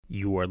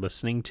You are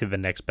listening to the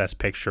Next Best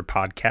Picture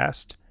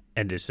podcast,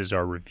 and this is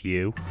our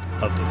review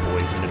of The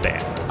Boys in the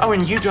Band. Oh,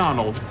 and you,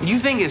 Donald, you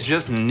think it's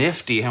just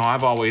nifty how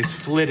I've always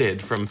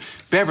flitted from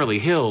Beverly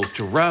Hills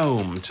to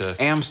Rome to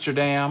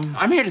Amsterdam?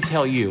 I'm here to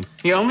tell you,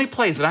 the only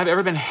place that I've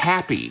ever been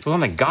happy was on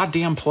the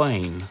goddamn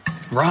plane.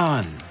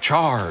 Run,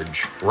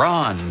 charge,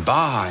 run,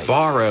 buy,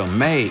 borrow,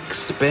 make,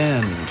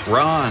 spend,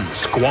 run,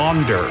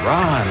 squander,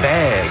 run,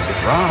 beg,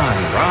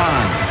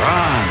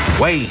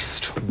 run,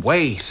 waste.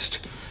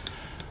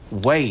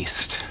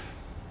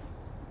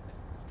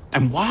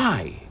 And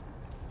why?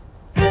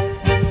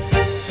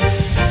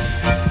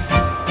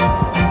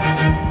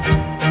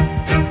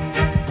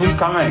 Who's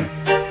coming?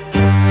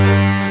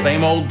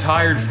 Same old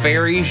tired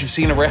fairies you've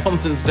seen around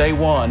since day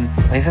one.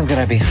 This is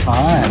gonna be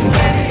fun.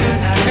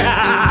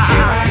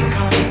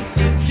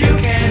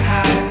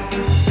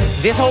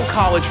 This whole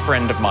college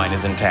friend of mine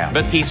is in town,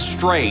 but he's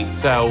straight,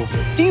 so...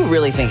 Do you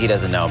really think he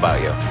doesn't know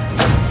about you?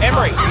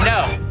 Emery,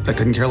 no. I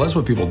couldn't care less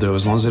what people do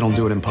as long as they don't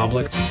do it in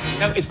public.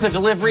 No, it's the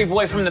delivery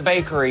boy from the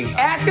bakery.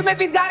 Ask him if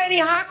he's got any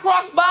hot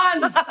cross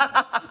buns.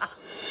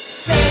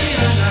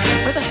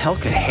 Where the hell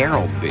could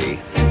Harold be?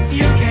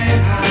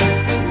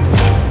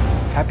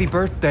 Happy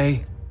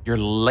birthday. You're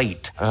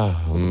late.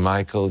 Oh,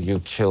 Michael, you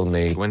kill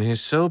me. When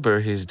he's sober,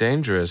 he's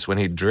dangerous. When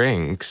he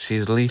drinks,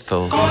 he's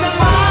lethal.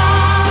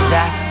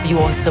 That's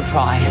your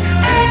surprise.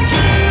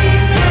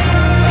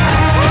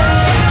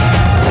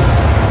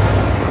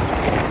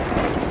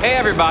 Hey,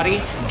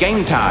 everybody.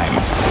 Game time.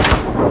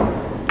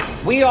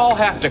 We all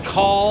have to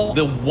call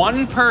the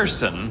one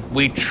person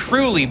we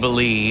truly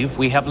believe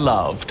we have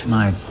loved.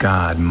 My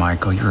God,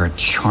 Michael, you're a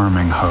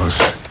charming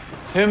host.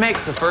 Who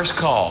makes the first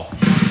call?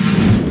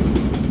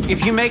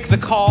 If you make the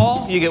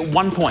call, you get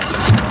 1 point.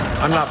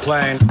 I'm not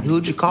playing.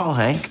 Who'd you call,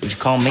 Hank? Would you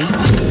call me?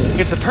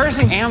 If the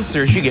person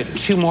answers, you get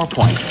 2 more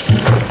points.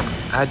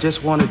 I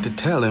just wanted to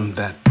tell him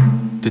that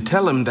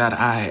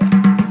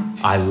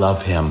I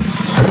love him.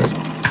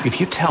 If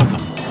you tell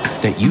them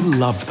that you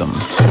love them,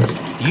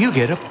 you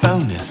get a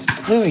bonus.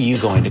 Who are you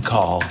going to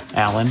call,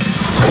 Alan?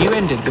 You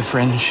ended the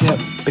friendship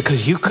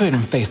because you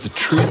couldn't face the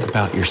truth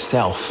about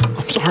yourself.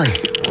 I'm sorry.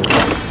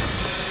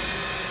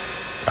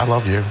 I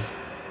love you.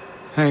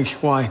 Hank,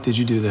 why did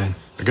you do that?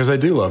 Because I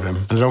do love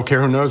him, and I don't care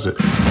who knows it.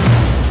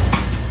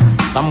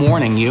 I'm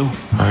warning you.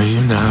 Are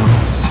you now?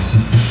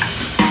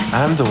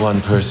 I'm the one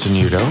person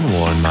you don't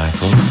warn,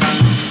 Michael.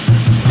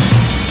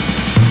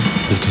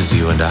 Because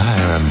you and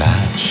I are a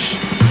match.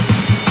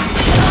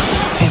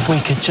 If we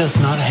could just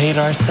not hate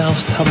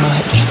ourselves so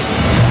much.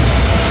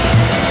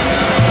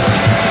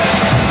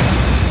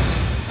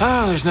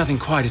 Oh, there's nothing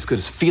quite as good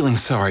as feeling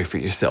sorry for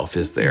yourself,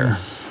 is there?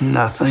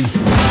 Nothing.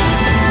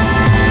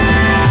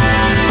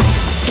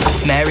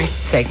 Mary,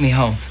 take me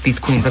home. These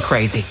queens are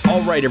crazy. All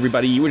right,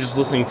 everybody, you were just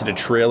listening to the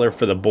trailer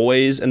for The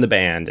Boys in the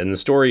Band, and the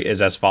story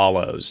is as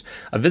follows.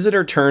 A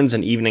visitor turns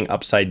an evening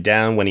upside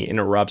down when he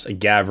interrupts a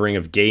gathering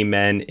of gay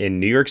men in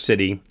New York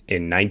City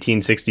in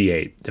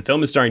 1968. The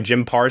film is starring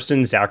Jim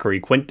Parsons, Zachary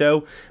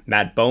Quinto,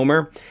 Matt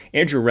Bomer,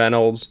 Andrew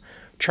Reynolds,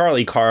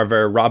 Charlie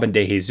Carver, Robin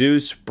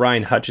DeJesus,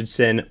 Brian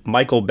Hutchinson,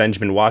 Michael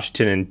Benjamin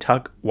Washington, and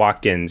Tuck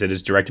Watkins. It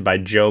is directed by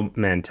Joe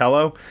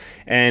Mantello,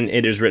 and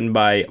it is written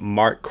by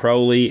Mark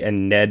Crowley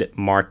and Ned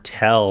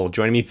Martell.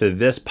 Joining me for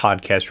this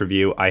podcast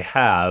review, I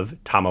have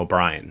Tom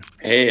O'Brien.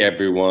 Hey,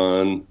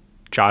 everyone.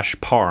 Josh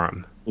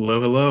Parham.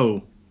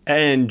 Hello.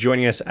 And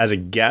joining us as a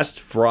guest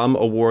from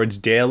Awards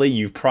Daily,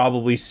 you've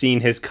probably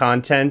seen his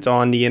content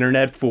on the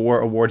internet for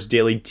Awards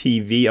Daily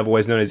TV,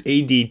 otherwise known as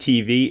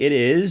ADTV. It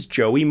is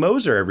Joey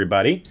Moser,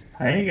 everybody.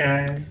 Hey,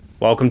 guys.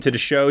 Welcome to the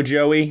show,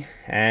 Joey.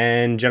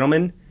 And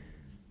gentlemen,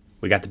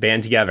 we got the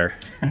band together.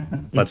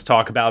 Let's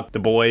talk about the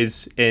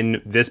boys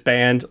in this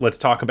band. Let's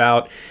talk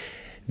about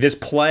this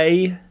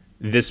play,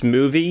 this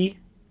movie,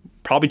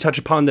 probably touch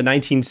upon the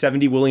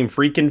 1970 William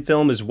Friedkin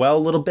film as well a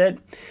little bit.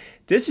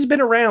 This has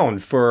been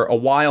around for a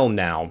while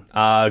now,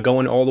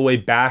 going all the way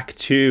back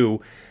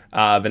to the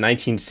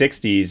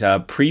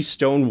 1960s,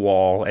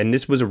 pre-Stonewall, and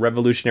this was a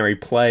revolutionary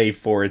play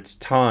for its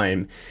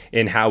time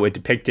in how it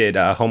depicted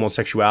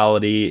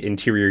homosexuality,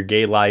 interior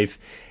gay life,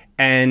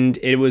 and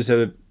it was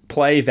a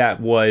play that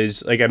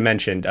was, like I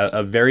mentioned,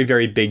 a very,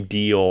 very big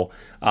deal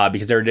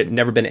because there had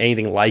never been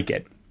anything like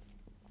it.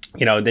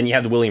 You know, then you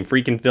have the William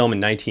Friedkin film in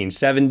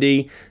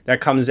 1970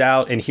 that comes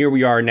out, and here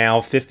we are now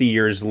 50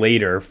 years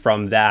later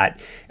from that,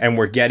 and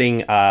we're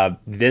getting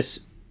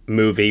this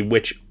movie,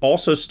 which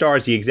also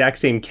stars the exact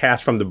same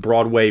cast from the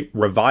Broadway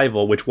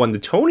revival, which won the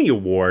Tony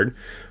Award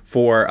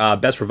for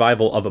Best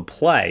Revival of a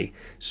Play.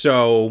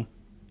 So,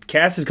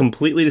 cast is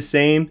completely the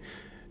same.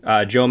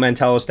 Joe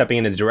Mantello stepping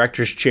into the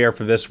director's chair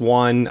for this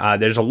one.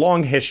 There's a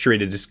long history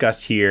to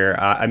discuss here.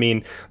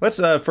 Let's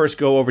first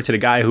go over to the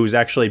guy who's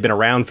actually been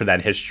around for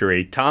that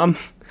history. Tom,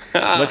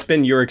 what's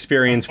been your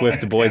experience with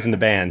the boys in the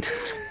band?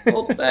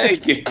 Well,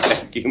 thank you.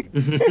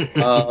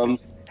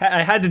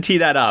 I had to tee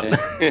that up.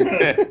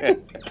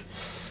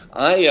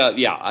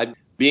 I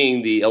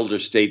being the elder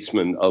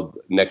statesman of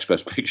Next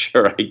Best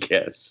Picture, I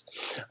guess.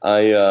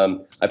 I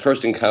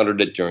first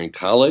encountered it during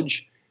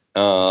college.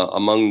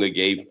 among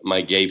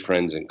my gay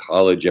friends in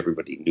college.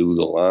 Everybody knew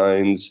the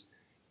lines,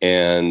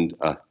 and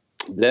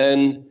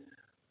then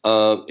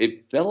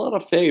it fell out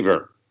of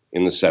favor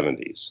in the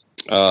 70s.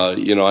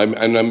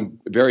 I'm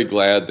very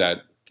glad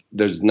that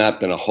there's not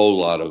been a whole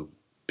lot of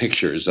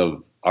pictures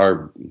of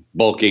our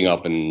bulking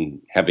up and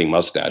having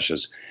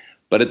mustaches,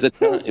 but at the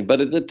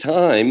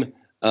time,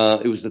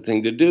 it was the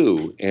thing to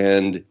do.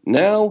 And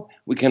now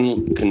we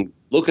can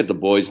look at the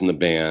boys in the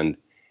band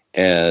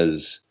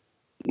as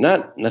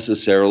not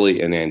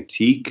necessarily an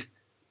antique,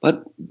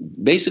 but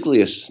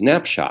basically a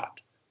snapshot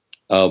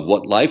of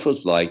what life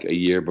was like a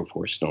year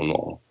before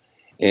Stonewall.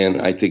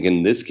 And I think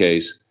in this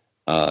case,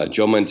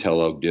 Joe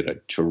Mantello did a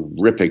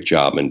terrific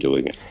job in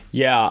doing it.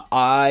 Yeah,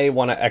 I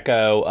want to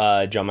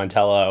echo Joe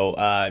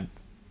Mantello.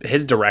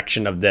 His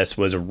direction of this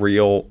was a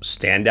real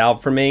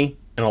standout for me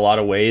in a lot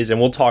of ways, and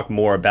we'll talk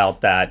more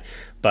about that.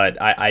 But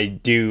I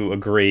do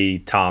agree,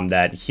 Tom,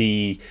 that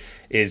he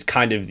is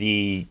kind of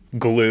the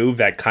glue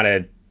that kind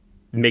of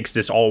makes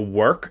this all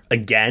work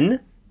again,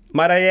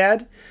 might I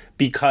add.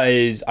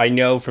 Because I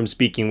know from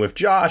speaking with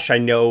Josh, I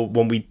know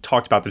when we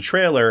talked about the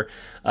trailer,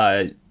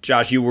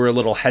 Josh, you were a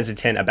little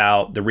hesitant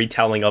about the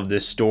retelling of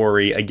this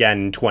story again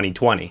in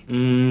 2020.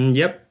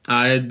 Yep,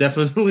 I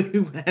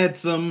definitely had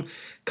some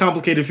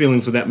complicated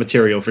feelings with that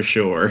material for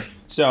sure.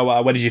 So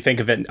what did you think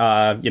of it,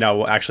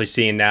 actually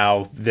seeing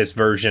now this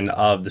version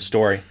of the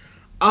story?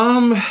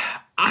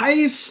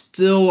 I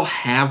still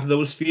have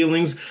those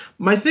feelings.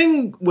 My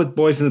thing with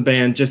Boys in the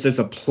Band, just as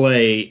a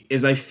play,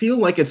 is I feel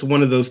like it's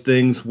one of those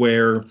things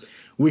where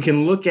we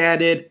can look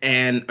at it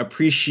and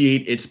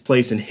appreciate its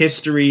place in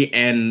history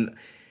and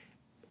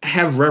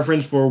have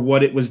reverence for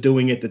what it was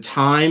doing at the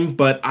time.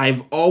 But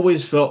I've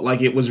always felt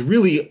like it was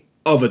really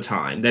of a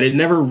time, that it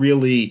never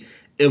really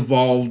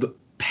evolved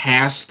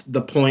past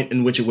the point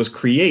in which it was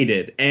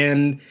created.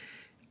 And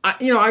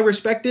I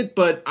respect it,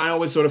 but I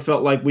always sort of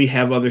felt like we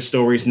have other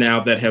stories now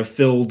that have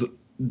filled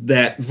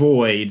that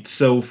void.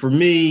 So for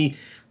me,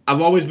 I've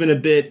always been a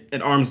bit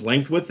at arm's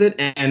length with it.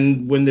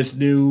 And when this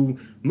new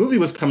movie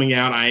was coming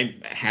out, I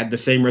had the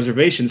same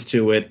reservations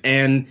to it.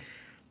 And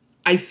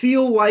I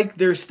feel like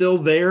they're still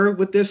there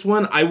with this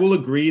one. I will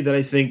agree that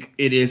I think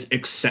it is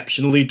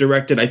exceptionally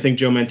directed. I think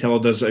Joe Mantello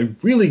does a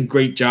really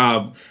great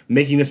job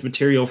making this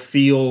material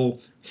feel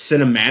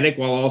cinematic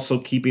while also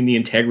keeping the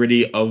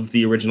integrity of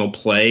the original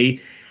play.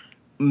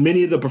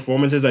 Many of the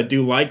performances I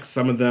do like,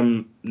 some of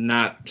them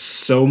not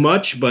so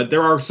much, but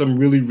there are some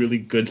really, really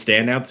good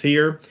standouts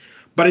here.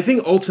 But I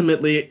think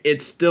ultimately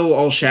it's still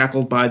all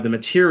shackled by the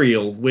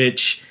material,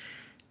 which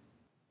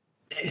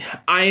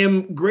I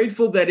am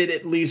grateful that it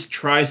at least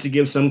tries to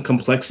give some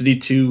complexity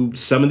to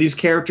some of these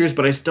characters,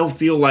 but I still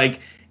feel like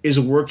is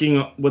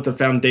working with a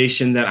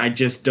foundation that I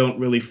just don't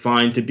really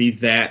find to be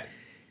that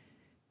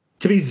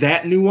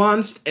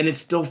nuanced, and it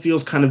still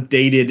feels kind of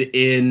dated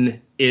in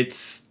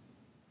its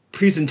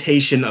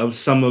presentation of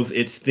some of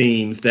its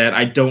themes that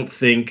I don't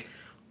think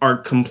are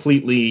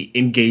completely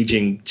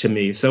engaging to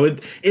me. So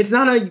it's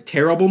not a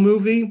terrible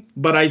movie,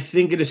 but I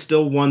think it is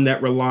still one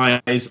that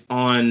relies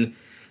on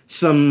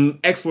some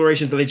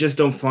explorations that I just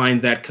don't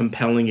find that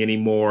compelling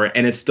anymore.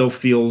 And it still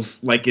feels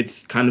like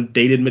it's kind of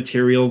dated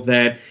material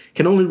that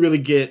can only really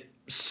get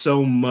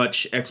so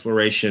much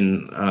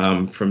exploration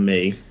from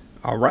me.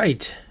 All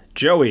right.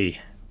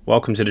 Joey,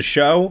 welcome to the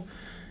show.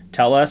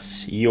 Tell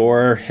us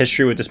your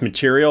history with this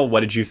material.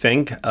 What did you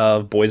think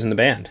of Boys in the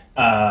Band?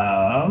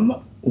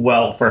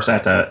 Well, first I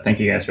have to thank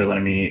you guys for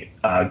letting me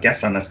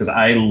guest on this because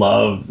I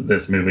love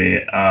this movie.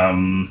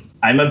 I'm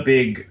a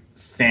big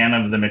fan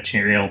of the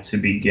material to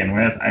begin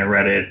with. I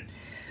read it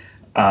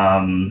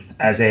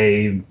as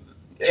a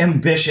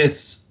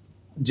ambitious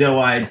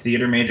doe-eyed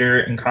theater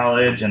major in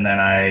college, and then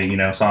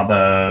I, saw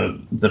the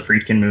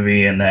Friedkin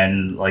movie, and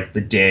then like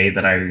the day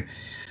that I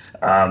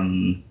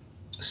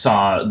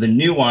saw the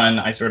new one,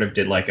 I sort of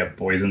did like a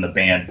Boys in the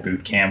Band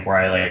boot camp where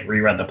I like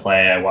reread the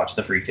play, I watched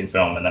the Friedkin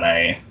film, and then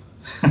I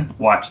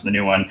watched the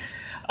new one.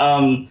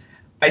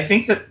 I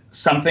think that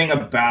something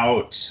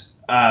about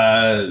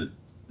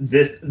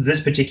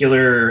this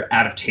particular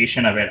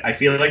adaptation of it, I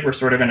feel like we're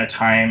sort of in a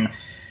time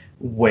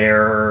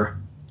where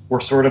we're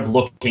sort of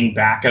looking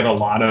back at a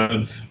lot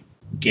of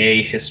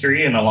gay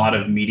history and a lot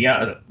of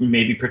media,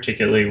 maybe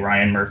particularly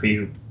Ryan Murphy,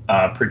 who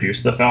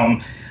produced the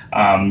film,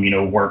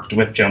 worked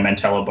with Joe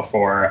Mantello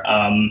before.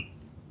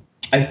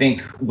 I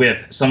think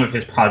with some of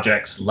his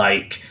projects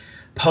like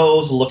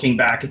Pose, looking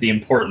back at the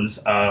importance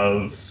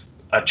of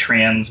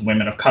trans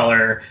women of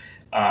color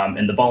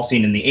in the ball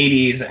scene in the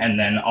 80s, and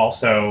then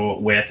also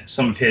with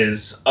some of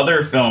his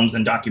other films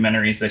and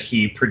documentaries that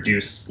he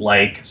produced,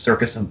 like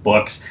Circus of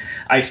Books.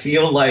 I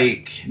feel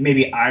like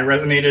maybe I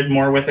resonated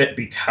more with it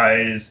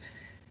because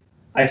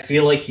I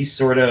feel like he's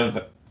sort of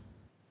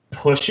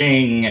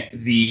pushing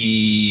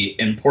the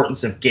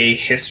importance of gay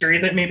history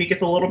that maybe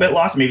gets a little bit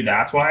lost. Maybe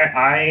that's why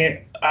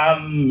I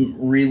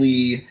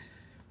really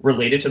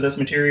related to this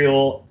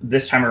material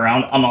this time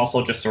around. I'm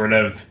also just sort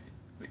of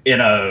in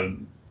a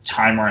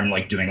time where I'm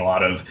like doing a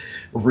lot of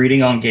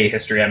reading on gay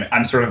history.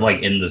 I'm sort of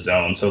like in the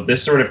zone. So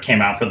this sort of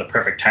came out for the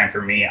perfect time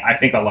for me. I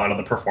think a lot of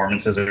the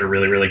performances are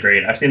really, really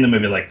great. I've seen the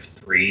movie like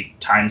 3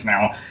 times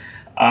now.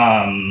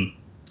 And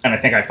I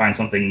think I find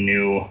something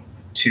new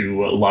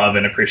to love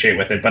and appreciate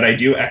with it. But I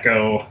do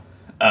echo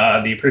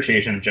the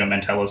appreciation of Joe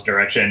Mantello's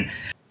direction.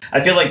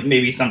 I feel like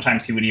maybe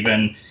sometimes he would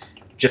even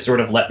just sort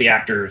of let the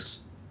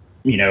actors,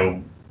 you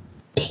know,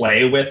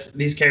 play with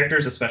these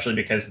characters, especially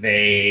because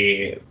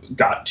they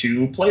got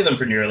to play them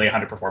for nearly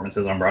 100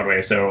 performances on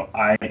Broadway. So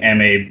I am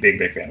a big,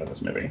 big fan of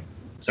this movie.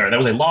 Sorry, that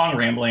was a long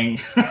rambling.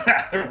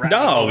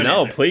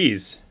 No,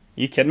 please.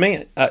 You kidding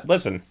me?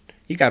 Listen,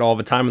 you got all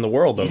the time in the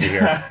world over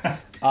here.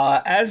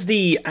 As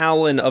the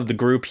Alan of the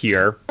group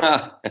here,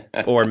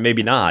 or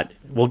maybe not,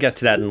 we'll get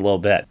to that in a little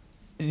bit.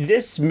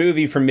 This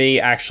movie for me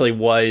actually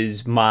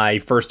was my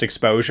first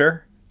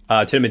exposure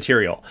to the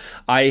material.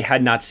 I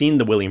had not seen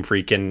the William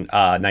Friedkin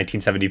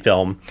 1970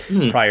 film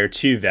prior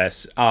to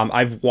this.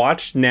 I've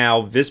watched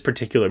now this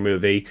particular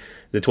movie,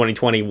 the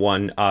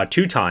 2021,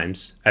 2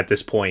 times at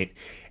this point.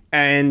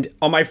 And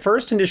on my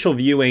first initial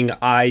viewing,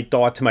 I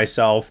thought to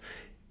myself,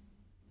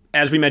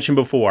 as we mentioned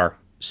before,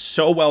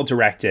 so well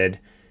directed.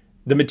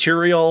 The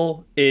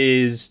material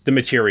is the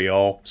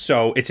material,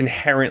 so it's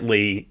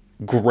inherently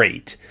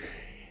great.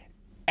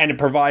 And it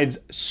provides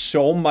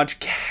so much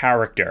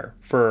character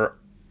for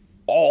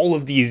all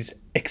of these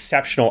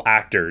exceptional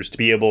actors to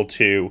be able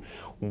to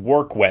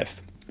work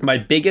with. My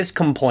biggest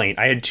complaint,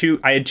 I had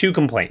two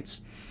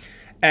complaints.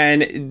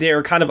 And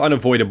they're kind of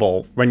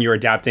unavoidable when you're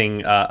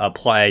adapting a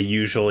play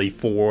usually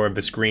for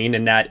the screen,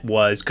 and that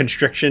was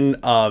constriction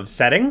of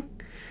setting.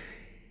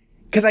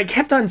 Because I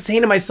kept on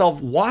saying to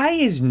myself, why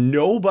is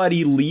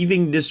nobody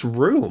leaving this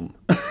room?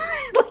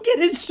 Like, it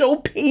is so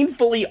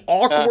painfully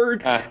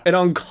awkward and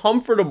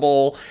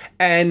uncomfortable.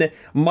 And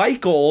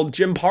Michael,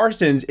 Jim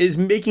Parsons, is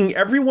making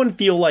everyone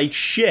feel like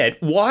shit.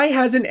 Why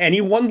hasn't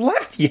anyone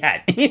left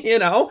yet? You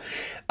know?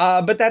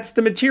 But that's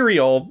the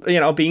material, you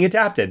know, being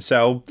adapted.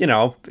 So, you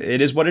know,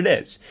 it is what it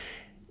is.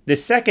 The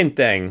second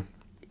thing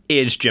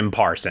is Jim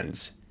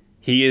Parsons.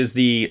 He is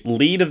the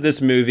lead of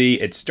this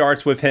movie. It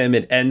starts with him.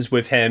 It ends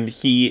with him.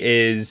 He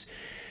is,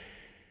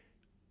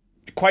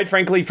 quite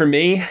frankly, for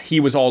me, he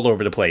was all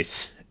over the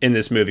place in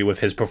this movie with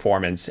his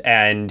performance.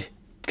 And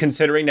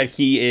considering that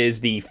he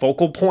is the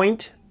focal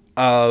point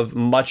of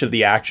much of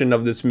the action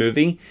of this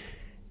movie,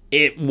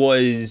 it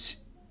was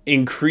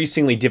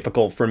increasingly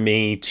difficult for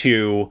me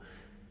to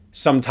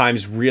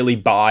sometimes really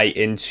buy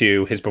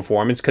into his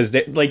performance, because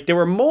there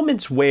were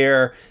moments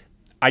where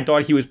I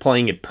thought he was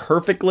playing it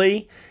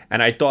perfectly,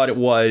 and I thought it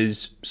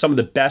was some of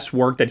the best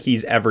work that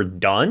he's ever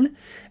done.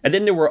 And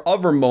then there were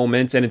other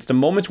moments, and it's the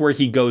moments where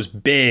he goes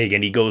big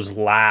and he goes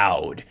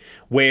loud,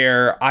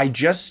 where I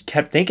just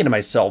kept thinking to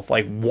myself,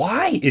 like,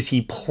 why is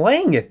he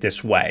playing it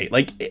this way?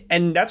 Like,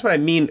 and that's what I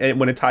mean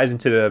when it ties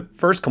into the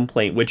first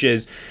complaint, which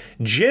is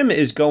Jim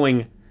is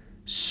going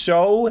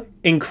so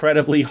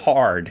incredibly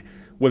hard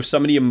with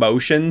some of the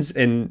emotions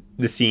in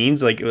the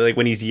scenes, like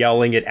when he's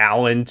yelling at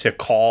Alan to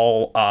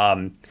call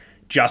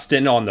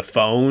Justin on the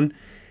phone.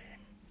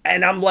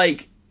 And I'm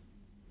like,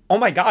 oh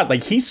my God,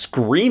 like he's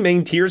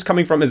screaming, tears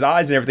coming from his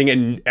eyes and everything,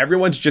 and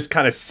everyone's just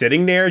kind of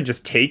sitting there,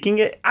 just taking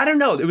it. I don't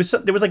know. There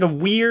was like a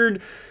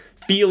weird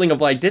feeling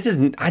of like,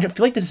 I don't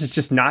feel like this is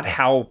just not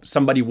how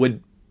somebody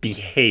would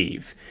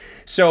behave.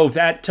 So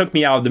that took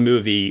me out of the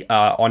movie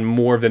on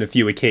more than a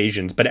few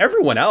occasions. But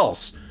everyone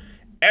else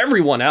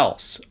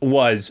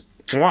was,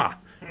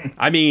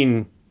 I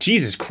mean,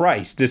 Jesus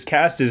Christ, this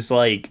cast is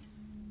like,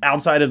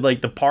 outside of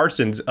like the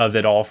Parsons of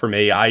it all for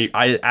me,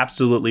 I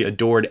absolutely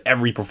adored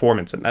every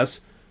performance in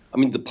this. I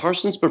mean, the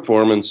Parsons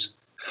performance,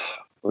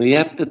 well, you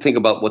have to think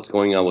about what's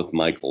going on with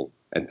Michael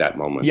at that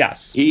moment.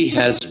 Yes. He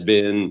has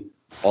been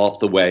off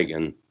the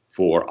wagon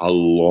for a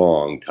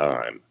long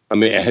time. I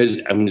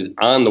mean,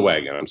 on the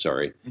wagon, I'm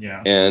sorry.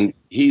 Yeah. And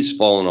he's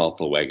fallen off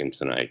the wagon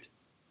tonight.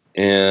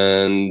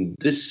 And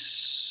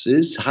this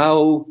is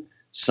how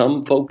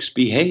some folks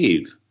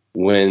behave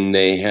when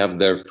they have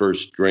their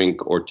first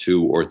drink or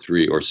 2 or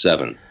 3 or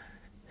 7.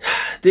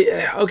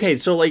 Okay,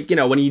 so like, you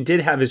know, when he did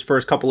have his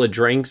first couple of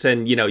drinks,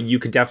 and, you know, you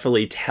could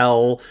definitely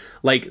tell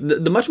like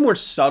the much more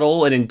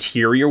subtle and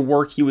interior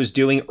work he was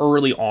doing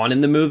early on in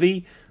the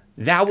movie,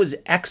 that was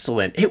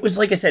excellent. It was,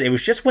 like I said, it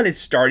was just when it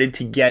started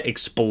to get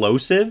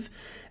explosive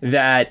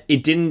that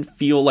it didn't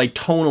feel like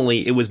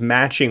tonally it was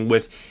matching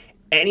with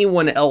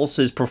anyone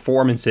else's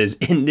performances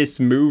in this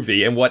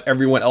movie and what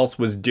everyone else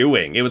was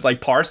doing. It was like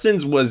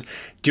Parsons was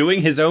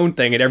doing his own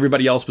thing and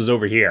everybody else was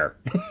over here.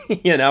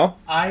 You know?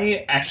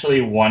 I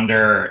actually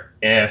wonder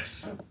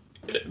if,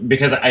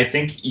 because I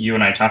think you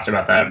and I talked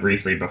about that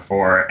briefly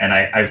before, and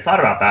I've thought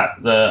about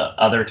that the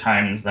other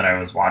times that I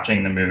was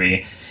watching the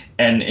movie.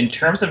 And in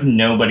terms of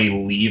nobody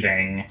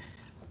leaving,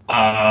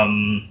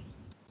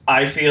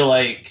 I feel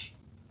like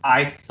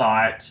I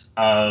thought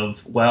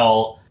of,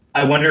 well,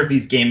 I wonder if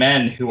these gay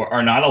men who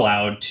are not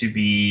allowed to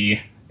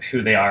be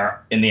who they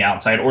are in the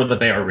outside, or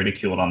that they are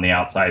ridiculed on the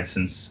outside,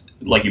 since,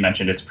 like you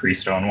mentioned, it's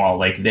pre-Stonewall.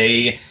 Like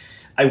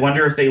I I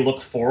wonder if they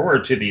look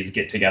forward to these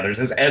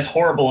get-togethers as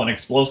horrible and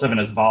explosive and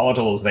as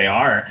volatile as they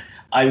are.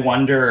 I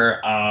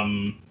wonder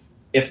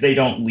if they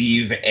don't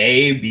leave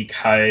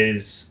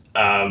because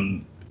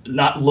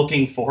not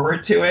looking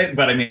forward to it,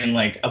 but I mean,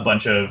 like a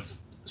bunch of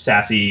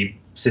sassy,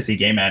 sissy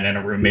gay men in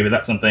a room. Maybe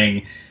that's an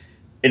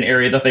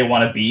area that they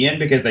want to be in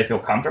because they feel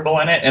comfortable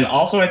in it. And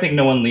also, I think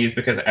no one leaves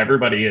because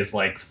everybody is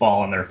like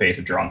fall on their face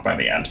drunk by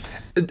the end.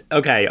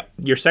 Okay,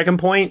 your second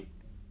point,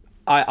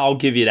 I'll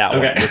give you that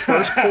one. Your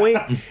first point,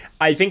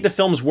 I think the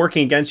film's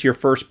working against your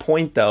first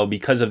point, though,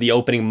 because of the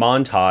opening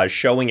montage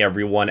showing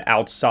everyone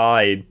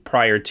outside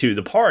prior to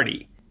the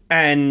party.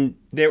 And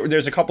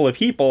there's a couple of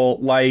people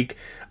like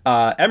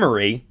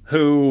Emery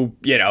who,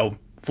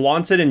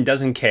 flaunts it and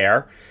doesn't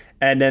care.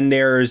 And then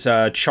there's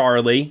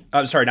Charlie.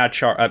 Sorry, not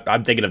Charlie.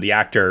 I'm thinking of the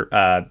actor.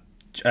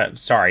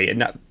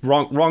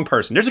 Wrong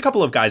person. There's a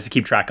couple of guys to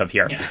keep track of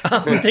here. Yeah.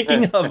 I'm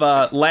thinking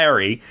of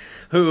Larry,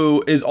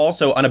 who is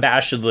also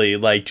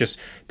unabashedly like just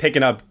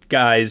picking up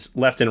guys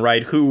left and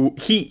right. Who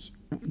he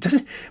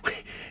does.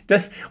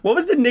 What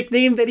was the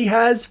nickname that he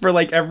has for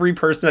like every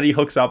person that he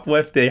hooks up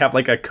with? They have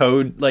like a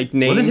code like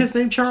name. Wasn't his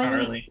name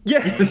Charlie?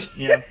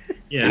 Yeah.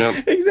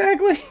 yeah.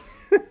 Exactly.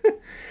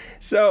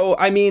 So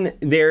I mean,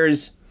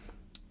 there's.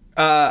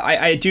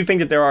 I do think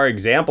that there are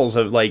examples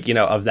of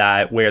of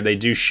that where they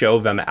do show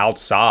them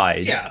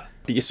outside. Yeah.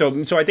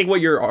 So I think what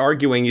you're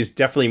arguing is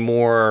definitely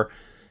more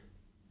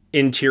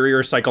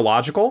interior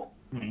psychological,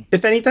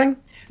 if anything.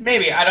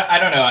 Maybe I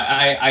don't know.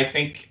 I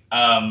think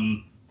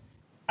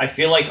I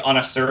feel like on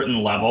a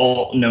certain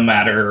level, no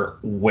matter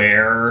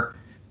where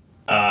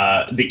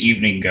the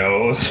evening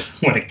goes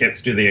when it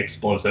gets to the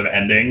explosive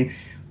ending,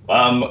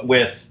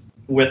 with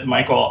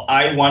Michael,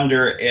 I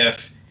wonder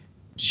if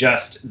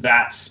just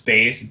that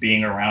space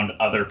being around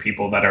other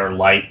people that are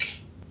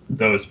like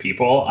those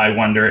people, I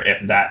wonder if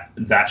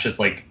that's just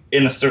like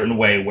in a certain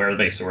way where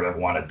they sort of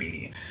want to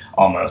be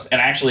almost.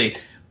 And actually,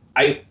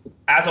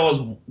 as I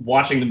was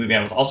watching the movie,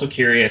 I was also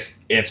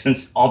curious if,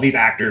 since all these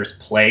actors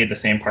played the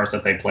same parts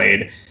that they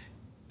played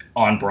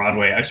on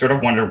Broadway, I sort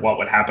of wondered what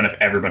would happen if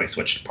everybody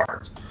switched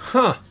parts.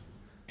 Huh.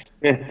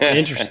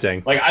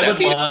 Interesting. Like, I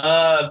would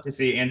love to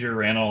see Andrew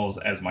Rannells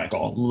as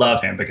Michael.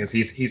 Love him because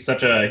he's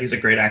a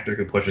great actor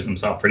who pushes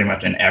himself pretty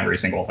much in every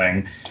single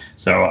thing.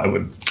 So I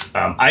would.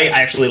 I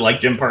actually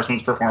like Jim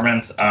Parsons'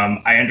 performance.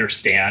 I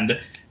understand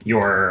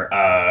your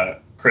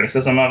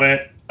criticism of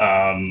it,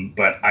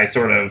 but I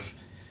sort of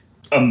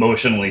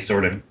emotionally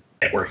sort of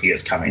get where he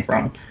is coming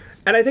from.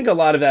 And I think a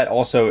lot of that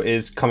also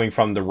is coming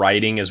from the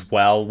writing as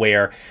well,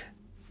 where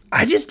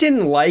I just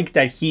didn't like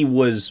that he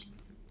was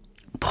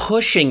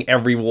pushing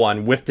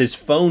everyone with this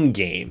phone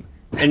game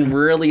and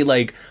really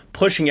like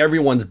pushing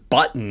everyone's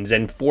buttons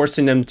and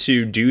forcing them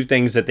to do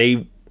things that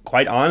they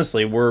quite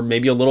honestly were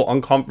maybe a little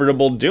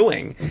uncomfortable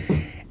doing.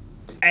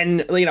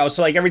 And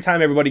so like every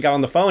time everybody got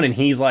on the phone and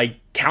he's like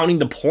counting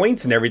the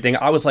points and everything,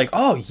 I was like,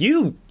 oh,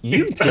 you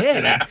He's did. such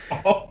an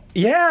asshole.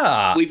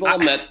 Yeah. We've all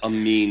met a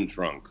mean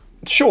drunk.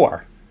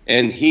 Sure.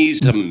 And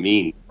he's a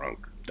mean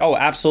drunk. Oh,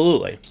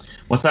 absolutely.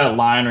 What's that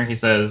line where he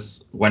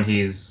says when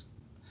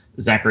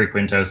Zachary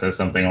Quinto says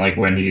something like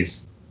when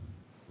he's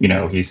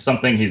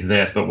something, he's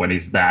this, but when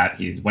he's that,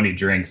 when he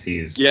drinks,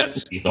 he's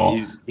lethal.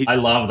 He's I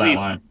love that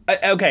line.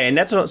 Okay, and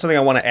that's something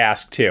I want to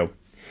ask too.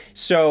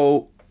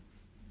 So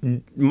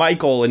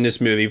Michael in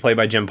this movie, played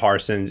by Jim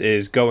Parsons,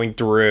 is going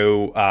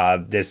through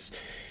this.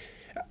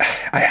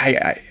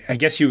 I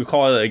guess you would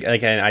call it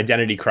like an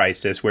identity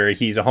crisis, where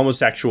he's a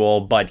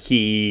homosexual, but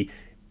he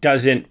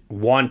doesn't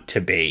want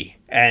to be,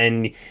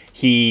 and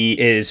he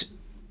is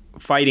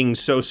fighting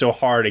so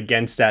hard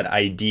against that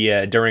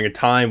idea during a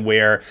time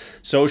where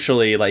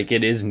socially, like,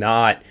 it is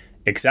not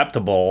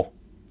acceptable.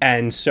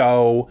 And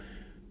so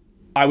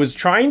I was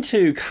trying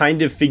to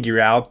kind of figure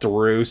out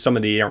through some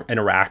of the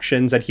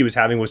interactions that he was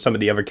having with some of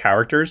the other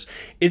characters,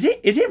 is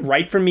it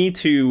right for me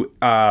to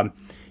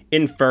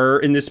infer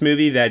in this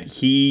movie that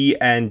he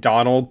and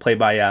Donald, played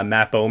by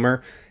Matt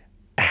Bomer,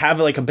 have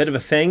like a bit of a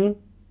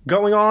thing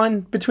going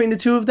on between the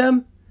two of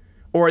them?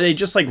 Or are they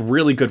just like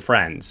really good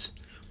friends?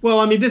 Well,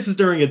 I mean, this is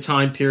during a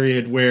time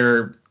period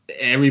where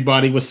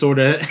everybody was sort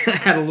of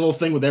had a little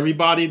thing with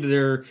everybody.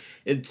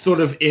 It's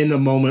sort of in a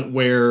moment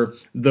where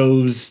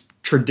those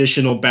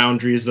traditional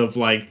boundaries of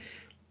like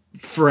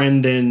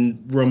friend and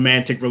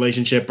romantic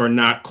relationship are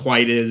not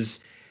quite as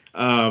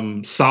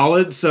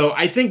solid. So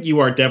I think you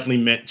are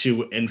definitely meant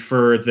to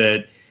infer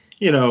that,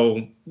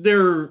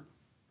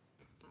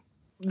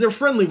 they're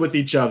friendly with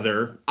each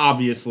other,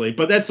 obviously,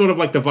 but that's sort of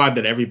like the vibe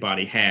that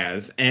everybody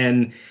has.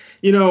 And,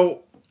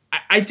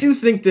 I do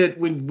think that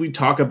when we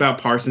talk about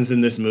Parsons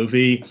in this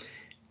movie,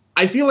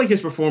 I feel like his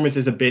performance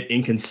is a bit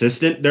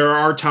inconsistent. There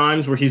are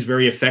times where he's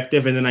very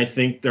effective, and then I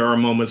think there are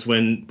moments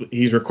when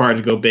he's required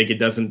to go big, it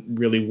doesn't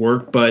really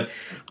work. But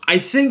I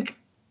think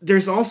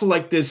there's also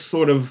like this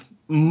sort of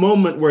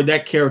moment where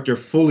that character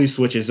fully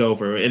switches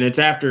over, and it's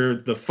after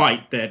the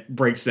fight that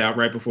breaks out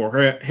right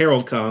before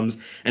Harold comes,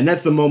 and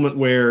that's the moment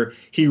where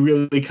he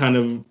really kind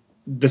of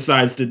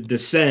decides to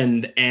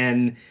descend.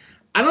 And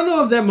I don't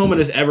know if that moment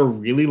has ever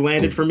really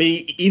landed for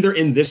me, either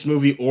in this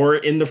movie or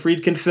in the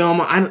Friedkin film.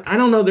 I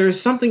don't know. There's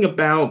something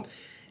about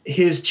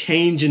his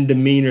change in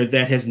demeanor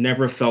that has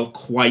never felt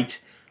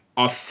quite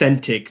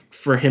authentic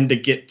for him to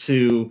get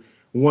to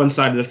one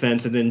side of the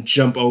fence and then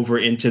jump over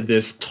into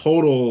this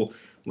total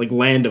like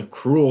land of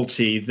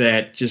cruelty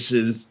that just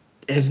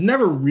has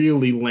never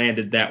really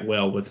landed that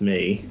well with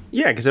me.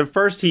 Yeah, because at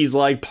first he's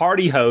like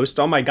party host,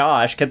 oh my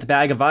gosh, get the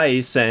bag of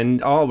ice,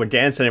 and oh, we're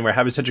dancing and we're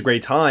having such a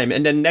great time.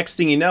 And then next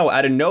thing you know,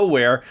 out of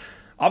nowhere,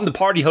 I'm the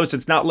party host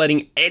that's not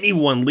letting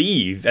anyone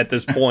leave at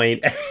this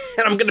point,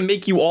 and I'm going to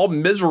make you all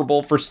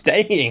miserable for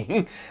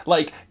staying.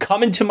 Like,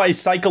 come into my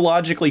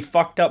psychologically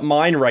fucked up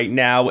mind right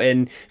now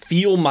and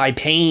feel my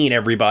pain,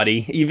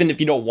 everybody, even if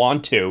you don't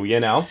want to, you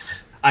know?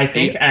 I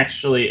think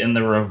actually in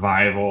the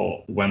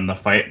revival, when the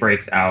fight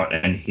breaks out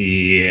and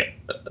he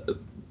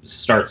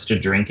starts to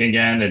drink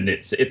again, and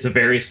it's a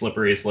very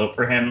slippery slope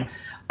for him,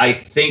 I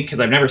think,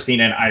 because I've never seen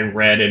it, I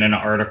read in an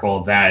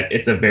article that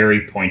it's a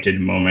very pointed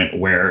moment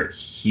where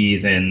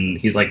he's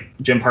like,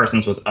 Jim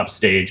Parsons was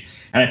upstage,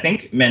 and I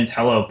think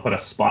Mantello put a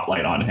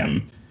spotlight on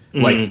him,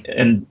 like,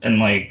 and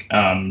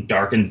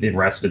darkened the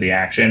rest of the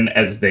action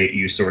as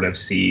you sort of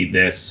see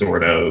this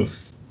sort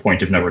of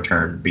point of no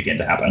return begin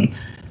to happen.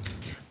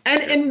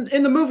 And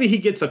in the movie, he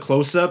gets a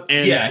close-up.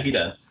 And, yeah, he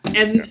does.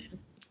 And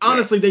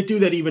honestly, they do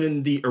that even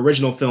in the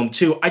original film,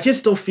 too. I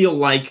just still feel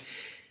like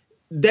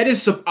that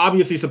is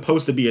obviously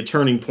supposed to be a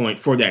turning point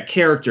for that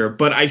character,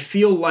 but I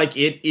feel like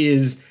it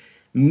is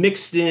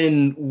mixed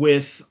in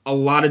with a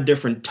lot of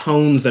different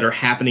tones that are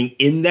happening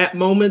in that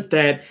moment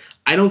that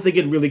I don't think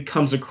it really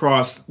comes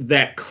across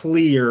that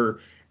clear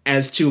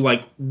as to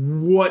like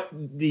what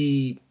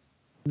the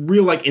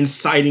real like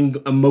inciting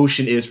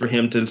emotion is for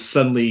him to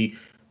suddenly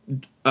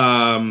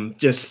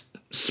just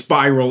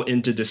spiral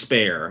into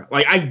despair.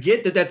 Like, I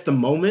get that that's the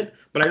moment,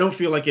 but I don't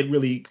feel like it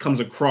really comes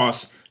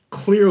across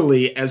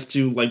clearly as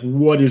to like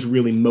what is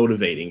really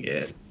motivating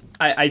it.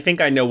 I think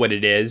I know what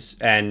it is,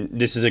 and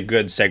this is a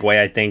good segue,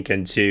 I think,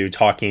 into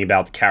talking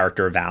about the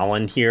character of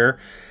Alan here.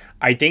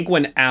 I think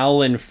when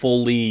Alan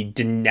fully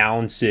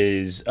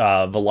denounces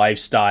the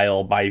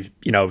lifestyle by,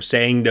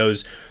 saying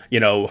those,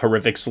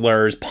 horrific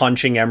slurs,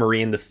 punching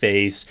Emery in the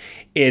face,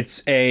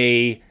 it's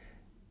a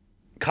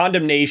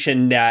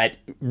condemnation that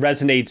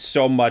resonates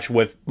so much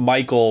with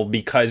Michael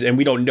because, and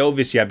we don't know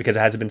this yet because it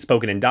hasn't been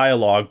spoken in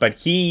dialogue, but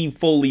he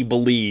fully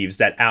believes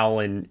that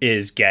Alan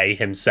is gay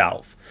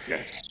himself.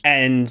 Yes.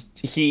 And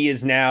he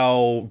is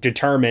now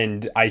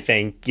determined, I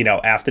think,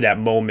 after that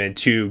moment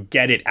to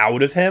get it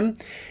out of him.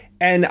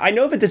 And I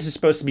know that this is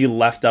supposed to be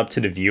left up to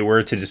the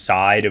viewer to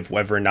decide if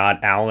whether or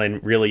not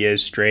Alan really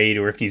is straight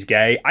or if he's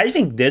gay. I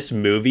think this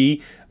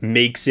movie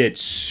makes it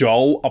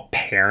so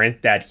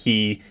apparent that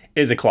he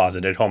is a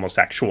closeted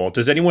homosexual.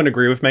 Does anyone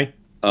agree with me?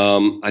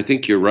 I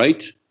think you're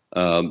right.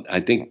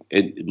 I think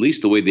at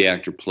least the way the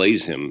actor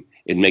plays him,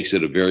 it makes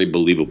it a very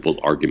believable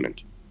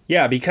argument.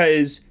 Yeah,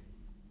 because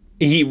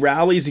he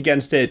rallies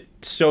against it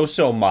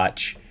so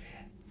much.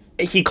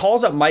 He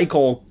calls up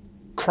Michael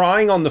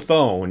crying on the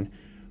phone,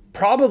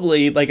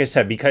 probably, like I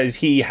said, because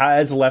he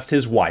has left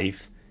his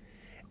wife.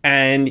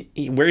 And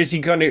where is he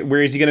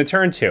gonna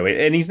turn to?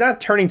 And he's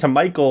not turning to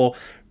Michael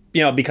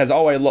because,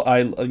 I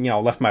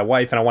left my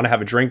wife and I want to have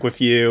a drink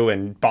with you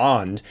and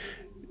bond.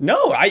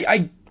 No,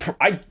 I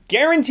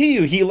guarantee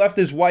you he left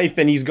his wife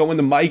and he's going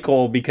to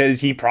Michael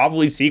because he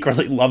probably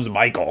secretly loves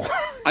Michael.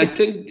 I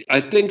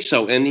think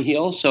so. And he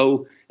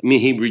also,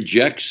 he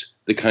rejects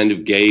the kind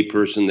of gay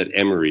person that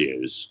Emery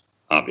is,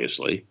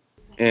 obviously.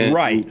 And,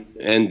 right.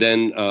 And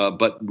then,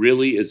 but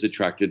really is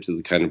attracted to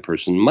the kind of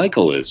person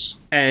Michael is.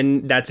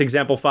 And that's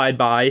exemplified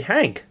by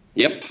Hank.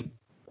 Yep.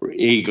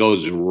 He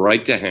goes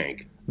right to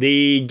Hank.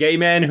 The gay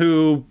man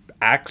who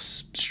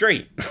acts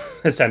straight,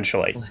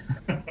 essentially.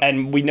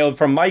 And we know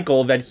from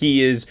Michael that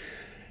he is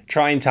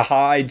trying to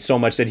hide so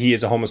much that he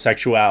is a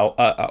homosexual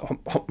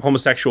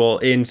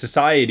in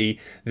society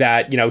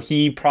that,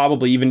 he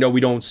probably, even though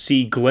we don't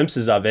see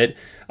glimpses of it,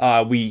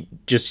 we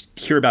just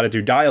hear about it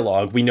through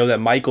dialogue. We know that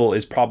Michael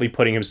is probably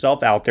putting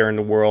himself out there in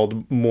the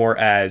world more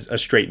as a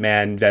straight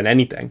man than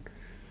anything.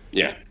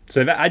 Yeah.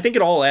 So I think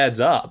it all adds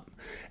up.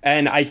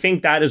 And I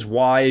think that is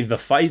why the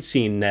fight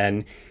scene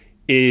then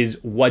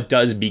is what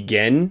does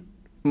begin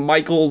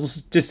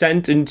Michael's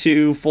descent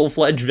into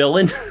full-fledged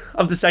villain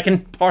of the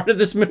second part of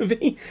this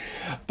movie.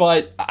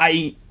 But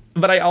I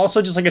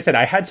also, just like I said,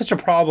 I had such a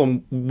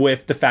problem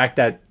with the fact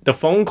that the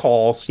phone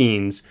call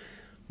scenes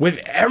with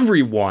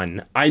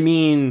everyone,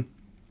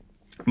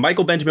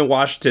 Michael Benjamin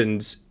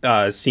Washington's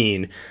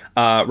scene,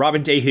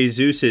 Robin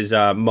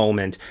DeJesus's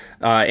moment,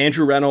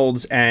 Andrew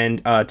Reynolds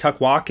and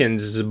Tuck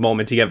Watkins'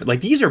 moment together.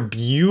 Like, these are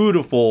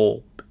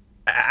beautiful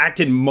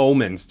acted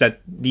moments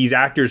that these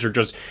actors are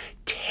just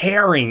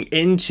tearing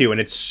into, and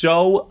it's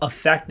so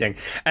affecting.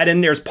 And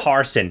then there's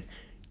Parson,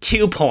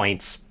 2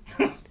 points,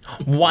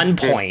 1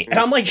 point, and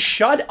I'm like,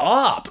 shut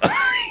up.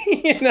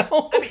 In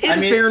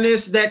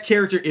fairness, that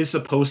character is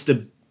supposed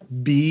to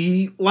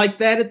be like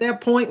that at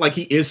that point. Like,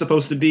 he is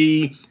supposed to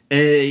be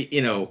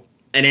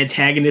an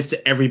antagonist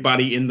to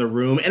everybody in the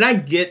room. And I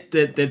get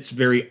that that's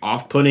very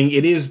off-putting.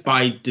 It is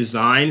by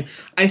design.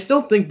 I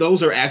still think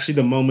those are actually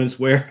the moments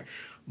where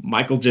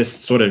Michael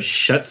just sort of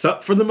shuts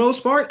up for the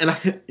most part. And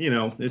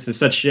this is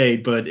such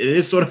shade, but it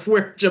is sort of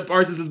where Jim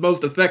Parsons is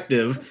most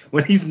effective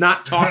when he's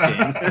not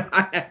talking,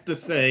 I have to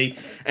say.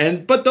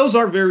 But those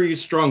are very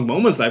strong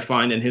moments I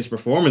find in his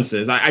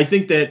performances. I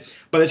think that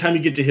by the time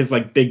you get to his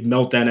big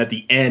meltdown at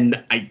the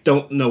end, I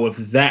don't know if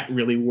that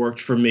really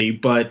worked for me.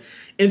 But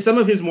in some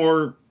of his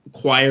more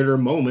quieter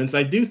moments,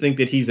 I do think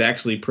that he's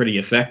actually pretty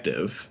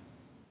effective.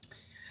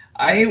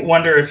 I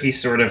wonder if he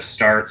sort of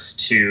starts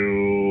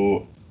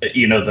to,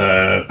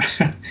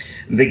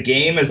 the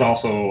game is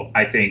also,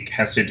 I think,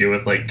 has to do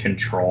with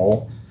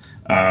control,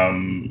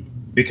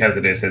 because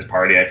it is his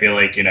party. I feel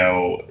like,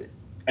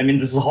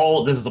 this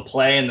is a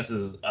play, and this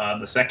is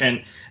the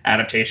second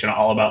adaptation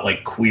all about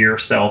queer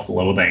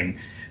self-loathing.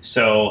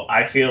 So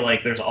I feel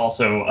like there's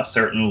also a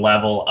certain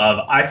level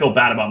of, I feel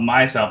bad about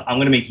myself, I'm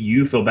going to make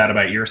you feel bad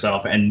about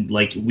yourself. And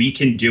we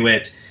can do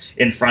it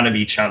in front of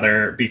each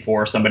other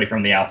before somebody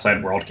from the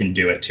outside world can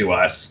do it to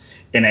us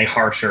in a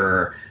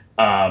harsher,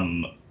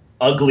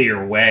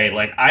 uglier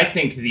way. I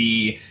think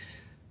the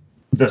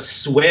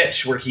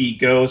switch where he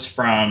goes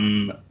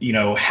from,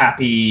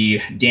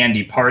 happy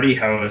dandy party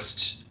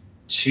host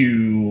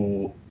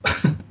to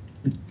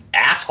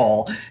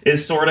asshole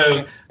is sort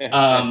of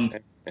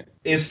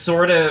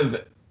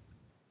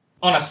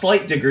on a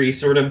slight degree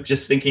sort of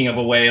just thinking of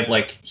a way of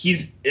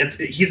he's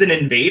an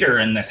invader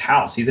in this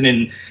house.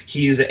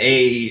 He's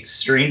a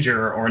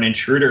stranger or an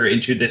intruder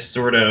into this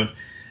sort of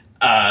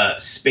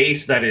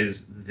space that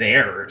is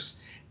theirs.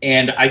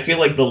 And I feel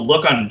like the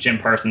look on Jim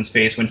Parsons'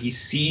 face when he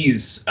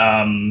sees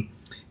Alan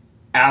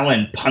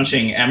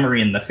punching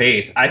Emery in the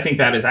face, I think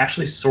that is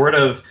actually sort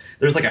of,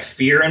 there's a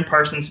fear in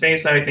Parsons'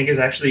 face that I think is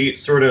actually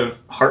sort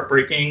of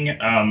heartbreaking.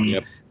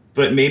 Yep.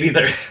 But maybe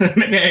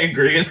maybe I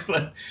agree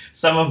with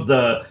some of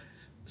the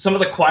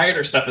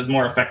quieter stuff is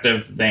more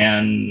effective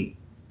than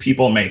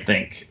people may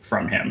think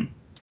from him.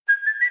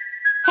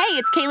 Hey,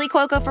 it's Kaylee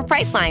Cuoco for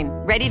Priceline.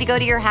 Ready to go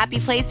to your happy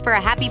place for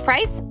a happy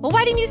price? Well,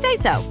 why didn't you say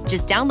so?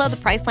 Just download the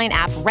Priceline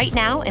app right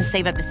now and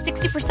save up to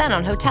 60%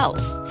 on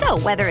hotels. So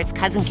whether it's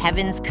Cousin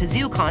Kevin's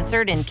Kazoo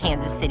Concert in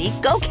Kansas City,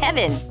 go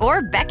Kevin,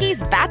 or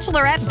Becky's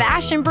Bachelorette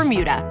Bash in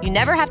Bermuda, you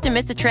never have to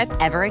miss a trip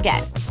ever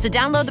again. So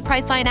download the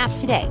Priceline app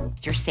today.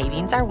 Your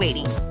savings are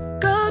waiting.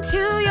 Go to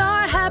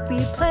your happy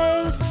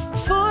place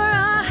for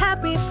a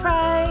happy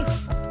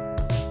price.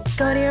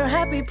 Go to your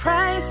happy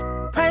price,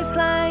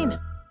 Priceline.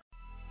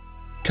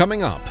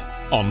 Coming up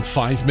on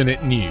 5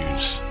 Minute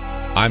News,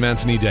 I'm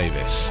Anthony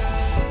Davis.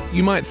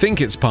 You might think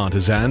it's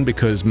partisan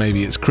because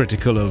maybe it's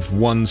critical of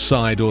one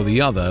side or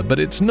the other, but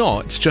it's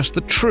not. It's just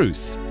the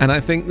truth. And I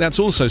think that's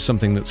also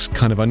something that's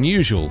kind of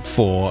unusual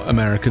for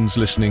Americans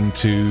listening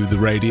to the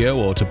radio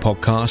or to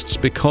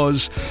podcasts,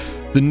 because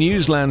the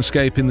news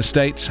landscape in the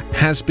States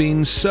has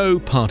been so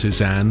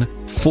partisan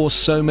for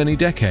so many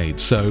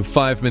decades. So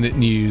 5 Minute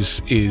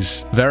News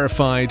is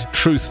verified,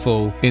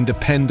 truthful,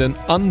 independent,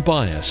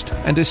 unbiased,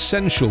 and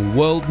essential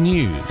world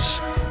news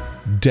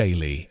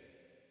daily.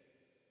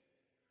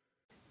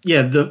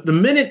 Yeah, the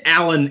minute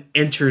Alan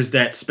enters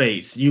that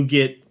space, you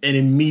get an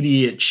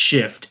immediate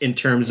shift in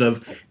terms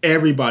of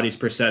everybody's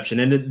perception.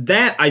 And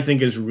that, I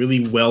think, is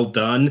really well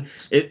done.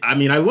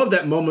 I love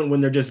that moment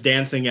when they're just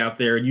dancing out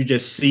there and you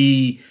just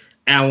see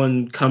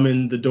Alan come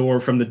in the door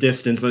from the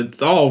distance.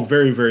 It's all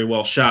very, very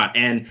well shot.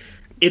 And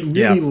it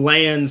really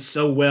lands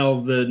so well,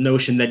 the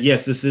notion that,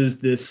 yes, this is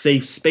this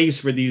safe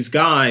space for these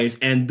guys.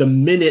 And the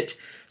minute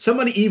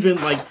somebody even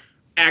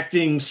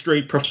acting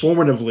straight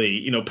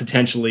performatively,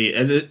 potentially,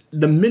 and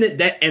the minute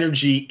that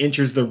energy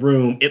enters the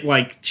room,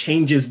 it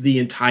changes the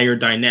entire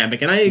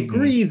dynamic. And I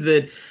agree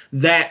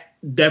that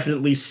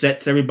definitely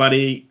sets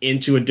everybody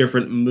into a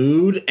different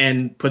mood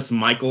and puts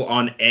Michael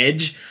on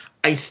edge.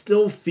 I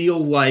still feel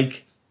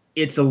like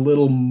it's a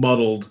little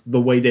muddled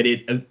the way that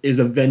it is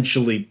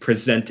eventually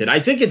presented. I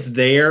think it's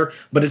there,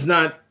 but it's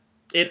not.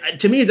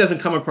 To me, it doesn't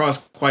come across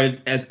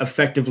quite as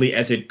effectively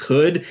as it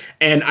could.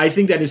 And I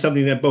think that is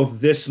something that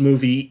both this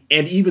movie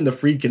and even the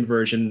Friedkin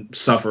version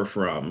suffer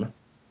from.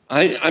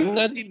 I'm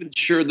not even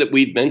sure that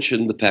we'd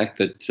mentioned the fact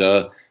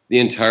that the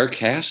entire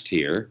cast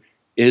here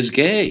is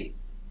gay.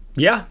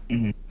 Yeah.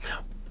 Mm-hmm.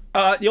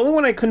 The only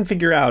one I couldn't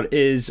figure out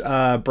is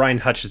Brian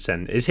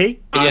Hutchinson. Is he?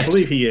 I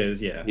believe he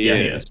is, yeah. Yeah,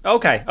 he is.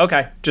 Okay.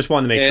 Just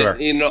wanted to make sure.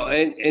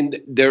 And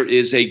there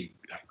is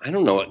I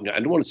don't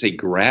want to say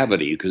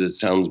gravity because it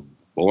sounds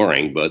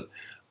boring, but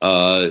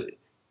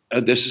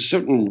there's a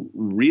certain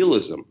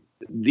realism.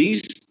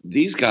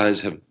 These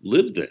guys have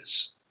lived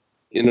this.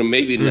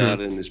 Maybe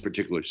not in this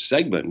particular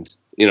segment.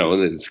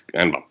 It's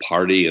kind of a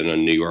party in a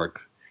New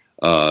York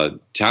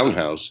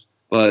townhouse,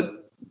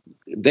 but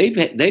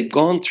they've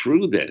gone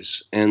through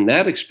this, and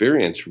that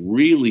experience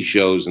really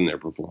shows in their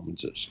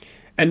performances.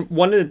 And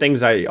one of the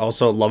things I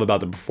also love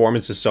about the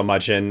performances so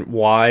much, and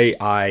why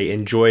I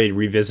enjoyed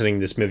revisiting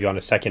this movie on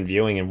a second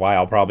viewing, and why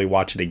I'll probably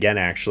watch it again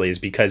actually, is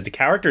because the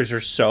characters are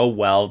so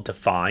well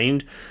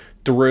defined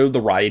through the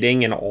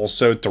writing and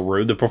also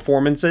through the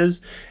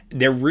performances,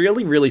 they're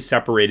really, really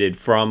separated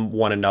from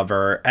one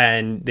another,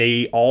 and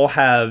they all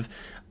have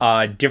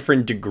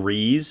different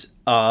degrees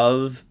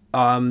of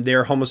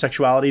their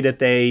homosexuality that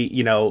they,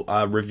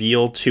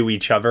 reveal to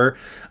each other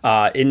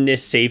in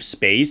this safe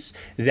space.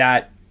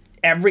 That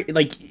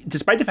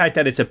despite the fact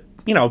that it's a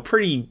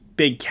pretty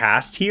big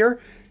cast here,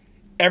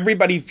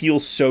 everybody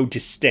feels so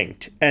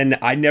distinct, and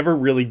I never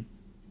really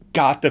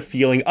got the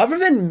feeling, other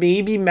than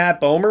maybe Matt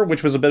Bomer,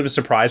 which was a bit of a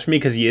surprise for me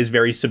because he is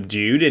very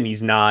subdued and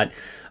he's not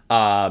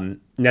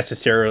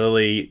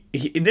necessarily.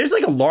 There's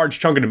like a large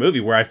chunk of the movie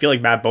where I feel like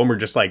Matt Bomer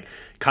just like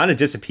kind of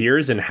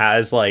disappears and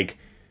has like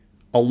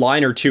a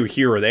line or two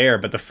here or there,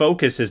 but the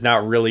focus is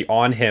not really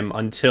on him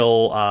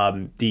until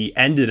the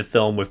end of the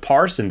film with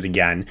Parsons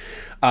again.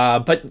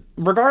 But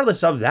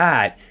regardless of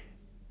that,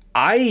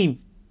 I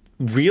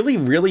really,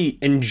 really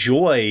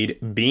enjoyed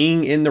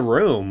being in the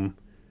room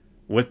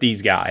with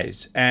these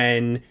guys,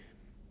 and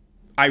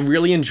I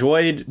really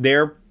enjoyed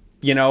their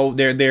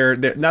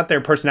not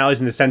their personalities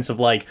in the sense of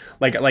like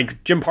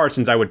Jim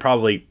Parsons. I would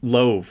probably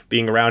loathe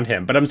being around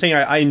him, but I'm saying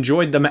I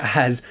enjoyed them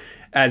as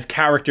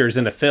characters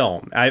in a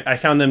film. I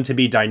found them to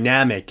be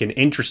dynamic and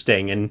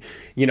interesting, and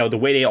the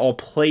way they all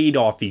played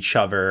off each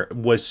other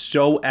was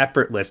so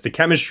effortless. The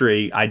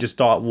chemistry I just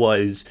thought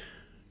was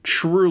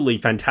truly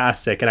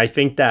fantastic, and I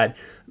think that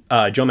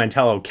Joe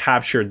Mantello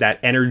captured that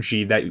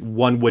energy that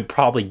one would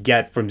probably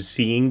get from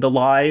seeing the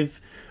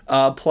live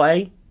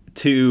play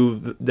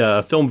to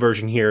the film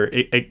version here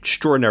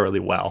extraordinarily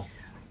well.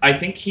 I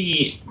think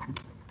he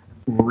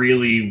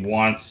really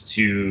wants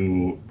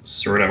to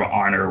sort of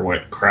honor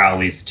what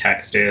Crowley's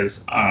text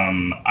is.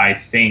 I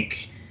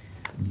think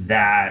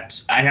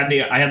that I had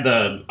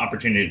the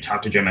opportunity to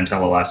talk to Joe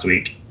Mantello last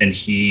week, and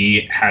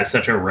he has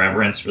such a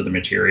reverence for the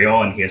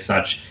material, and he has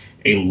such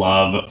a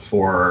love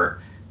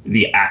for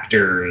the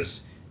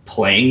actors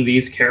playing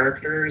these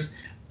characters.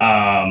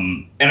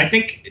 And I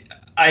think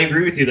I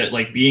agree with you that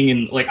like being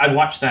in, like, I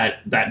watched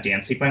that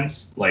dance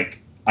sequence,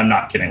 like, I'm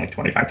not kidding, like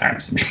 25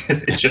 times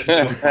because it's just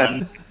so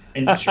fun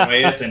and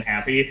joyous and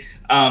happy.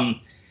 And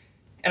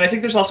I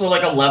think there's also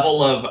like a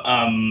level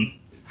of,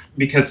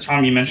 because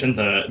Tom, you mentioned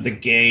the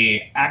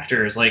gay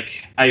actors,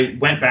 like I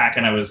went back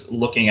and I was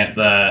looking at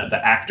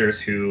the actors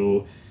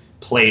who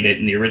played it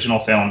in the original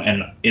film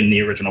and in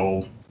the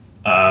original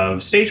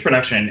stage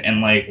production,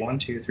 and like 1,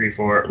 2, 3,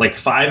 4, like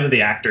 5 of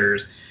the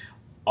actors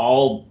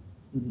all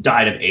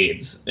died of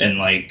AIDS, and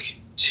like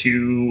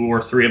 2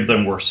 or 3 of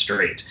them were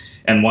straight,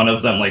 and one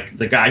of them, like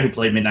the guy who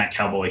played Midnight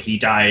Cowboy, he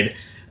died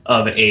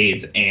of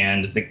AIDS,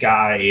 and the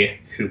guy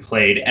who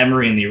played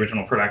Emery in the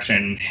original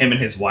production, him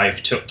and his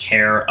wife took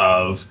care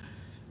of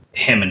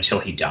him until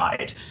he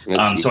died.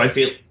 So I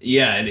feel,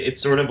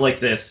 it's sort of like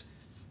this.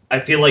 I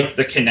feel like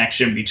the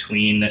connection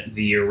between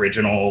the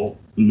original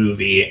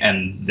movie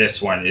and this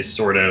one is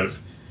sort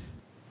of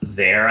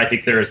there. I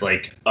think there's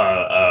like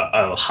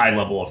a high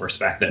level of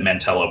respect that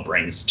Mantello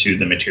brings to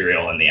the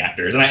material and the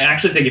actors. And I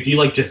actually think if you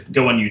like just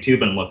go on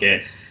YouTube and look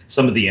at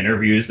some of the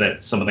interviews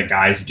that some of the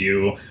guys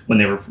do when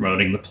they were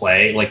promoting the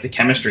play, like the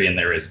chemistry in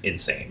there is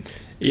insane.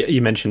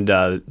 You mentioned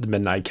the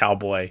Midnight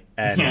Cowboy,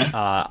 and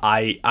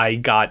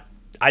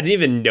I didn't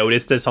even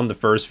notice this on the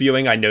first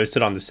viewing. I noticed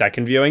it on the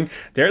second viewing.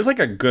 There's like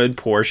a good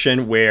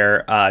portion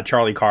where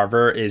Charlie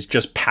Carver is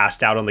just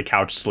passed out on the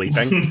couch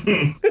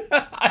sleeping.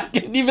 I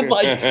didn't even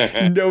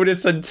like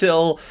notice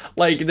until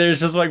like there's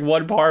just like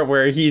one part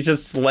where he's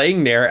just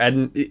laying there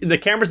and the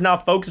camera's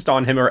not focused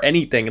on him or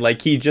anything.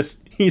 Like he's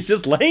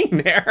just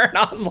laying there, and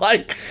I was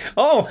like,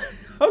 oh,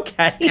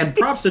 okay. And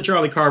props to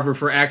Charlie Carver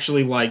for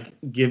actually like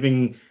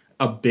giving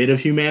a bit of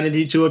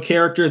humanity to a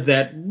character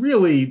that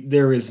really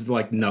there is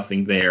like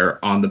nothing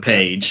there on the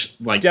page.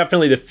 Like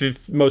definitely the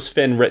most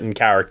Finn written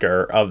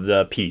character of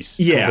the piece.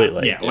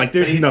 Completely. Yeah. Like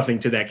there's nothing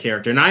to that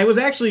character. And I was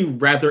actually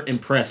rather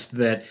impressed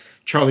that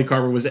Charlie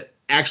Carver was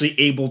actually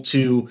able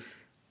to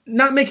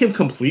not make him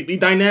completely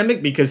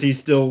dynamic, because he's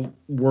still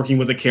working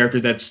with a character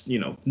that's,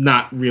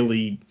 not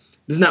really,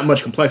 there's not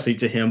much complexity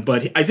to him,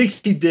 but I think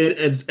he did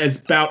as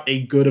about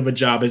a good of a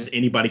job as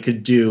anybody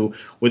could do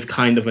with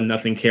kind of a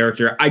nothing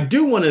character. I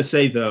do want to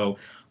say, though,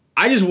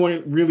 I just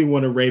really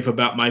want to rave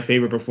about my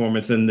favorite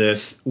performance in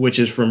this, which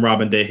is from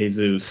Robin De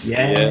Jesus.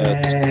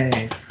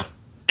 Yay!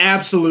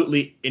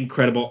 Absolutely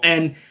incredible.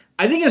 And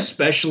I think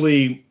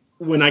especially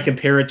when I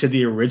compare it to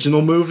the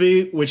original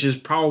movie, which is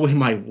probably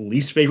my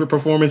least favorite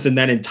performance in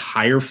that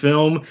entire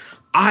film,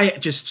 I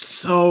just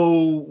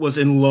so was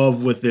in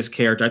love with this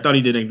character. I thought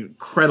he did an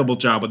incredible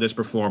job with this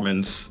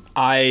performance.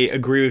 I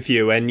agree with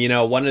you. And,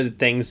 one of the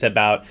things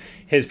about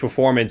his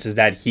performance is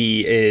that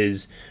he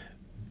is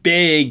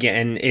big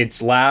and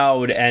it's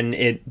loud and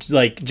it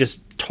like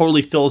just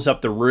totally fills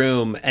up the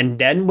room. And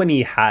then when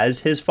he has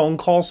his phone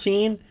call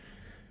scene,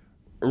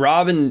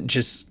 Robin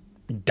just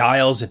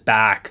dials it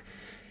back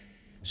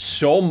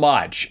so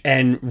much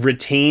and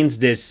retains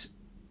this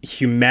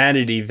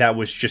humanity that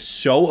was just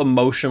so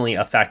emotionally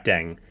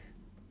affecting.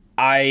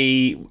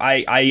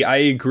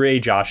 I agree,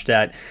 Josh,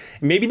 that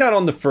maybe not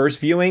on the first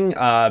viewing,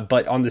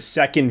 but on the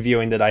second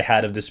viewing that I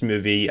had of this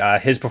movie,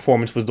 his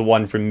performance was the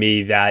one for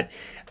me that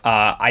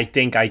I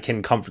think I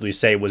can comfortably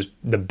say was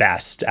the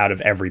best out of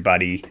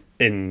everybody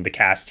in the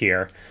cast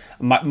here.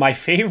 My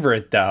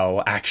favorite,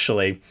 though,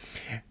 actually,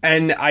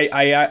 and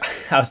I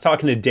was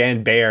talking to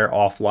Dan Bayer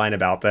offline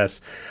about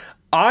this.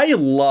 I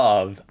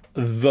love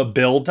the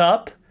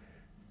build-up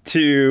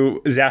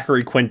to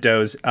Zachary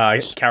Quinto's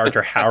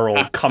character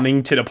Harold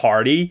coming to the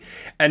party,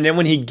 and then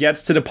when he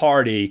gets to the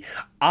party,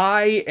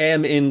 I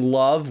am in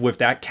love with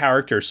that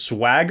character's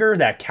swagger,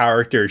 that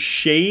character's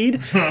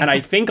shade, and I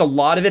think a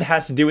lot of it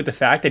has to do with the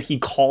fact that he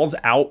calls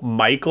out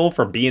Michael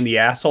for being the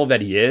asshole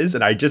that he is,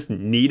 and I just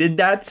needed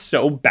that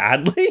so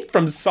badly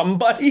from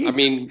somebody. I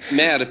mean,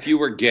 Matt, if you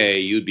were gay,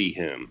 you'd be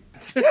him.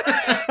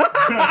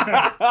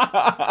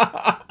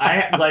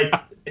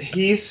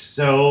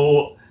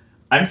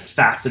 I'm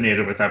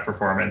fascinated with that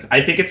performance.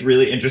 I think it's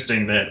really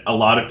interesting that a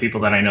lot of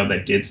people that I know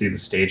that did see the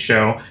stage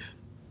show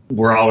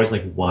were always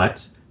like,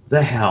 what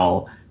the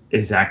hell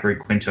is Zachary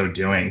Quinto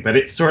doing? But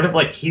it's sort of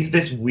like he's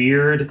this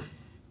weird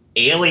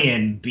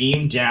alien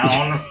beamed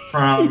down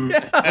from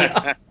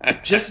like,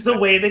 just the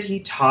way that he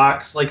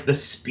talks, like the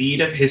speed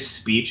of his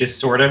speech is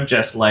sort of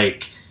just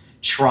like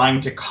trying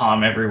to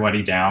calm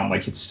everybody down.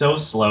 Like it's so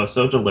slow,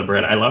 so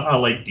deliberate. I love how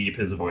like deep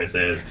his voice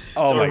is.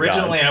 Oh, so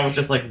originally I was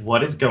just like,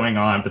 what is going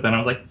on? But then I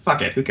was like,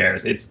 fuck it, who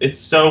cares? It's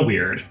so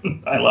weird.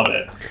 I love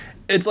it.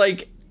 It's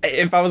like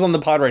if I was on the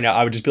pod right now,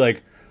 I would just be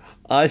like,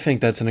 I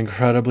think that's an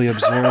incredibly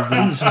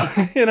observant,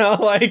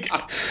 like.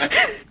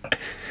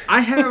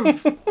 I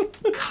have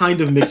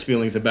kind of mixed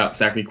feelings about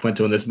Zachary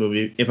Quinto in this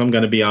movie, if I'm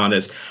going to be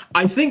honest.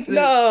 I think that,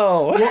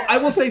 well, I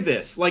will say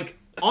this, like,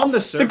 on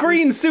the surface, the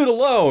green suit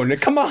alone.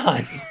 Come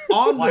on.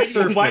 Why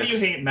do you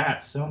hate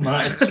Matt so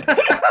much?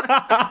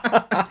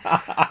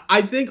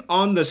 I think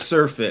on the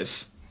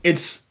surface,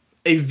 it's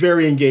a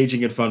very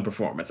engaging and fun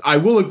performance. I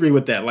will agree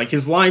with that. Like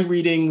his line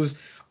readings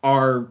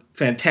are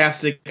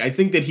fantastic. I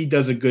think that he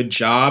does a good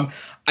job.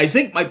 I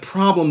think my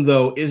problem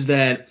though is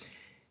that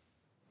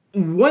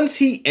once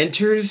he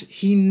enters,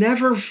 he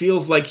never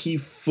feels like he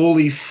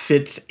fully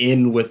fits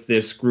in with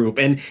this group.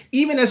 And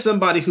even as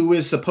somebody who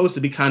is supposed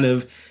to be kind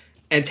of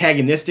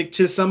antagonistic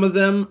to some of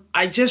them,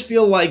 I just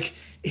feel like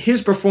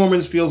his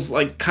performance feels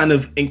like kind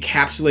of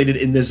encapsulated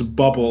in this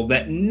bubble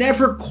that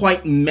never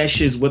quite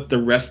meshes with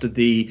the rest of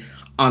the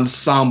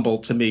ensemble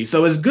to me.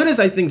 So as good as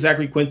I think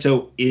Zachary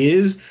Quinto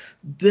is,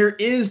 there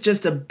is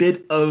just a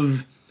bit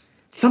of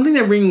something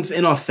that rings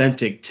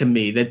inauthentic to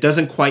me that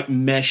doesn't quite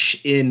mesh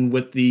in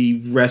with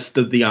the rest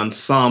of the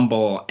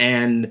ensemble.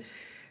 And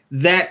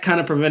that kind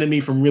of prevented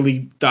me from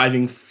really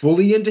diving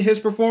fully into his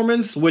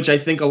performance, which I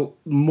think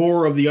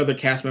more of the other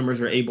cast members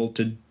are able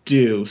to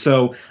do.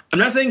 So I'm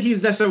not saying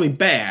he's necessarily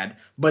bad,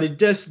 but it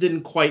just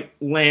didn't quite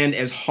land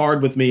as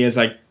hard with me as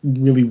I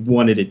really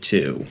wanted it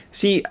to.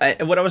 See,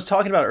 what I was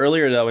talking about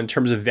earlier, though, in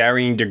terms of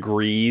varying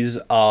degrees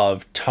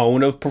of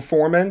tone of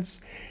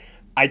performance,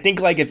 I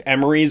think like if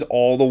Emery's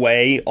all the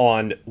way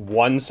on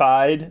one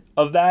side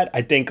of that,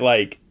 I think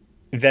like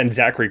then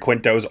Zachary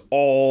Quinto's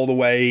all the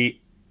way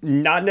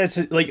not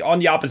necessarily like on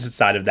the opposite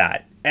side of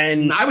that.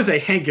 And I would say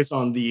Hank is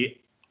on the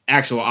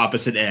actual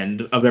opposite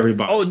end of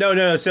everybody. Oh,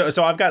 no.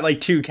 So I've got like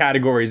two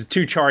categories,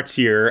 two charts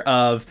here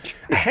of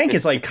Hank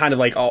is like kind of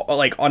like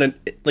on an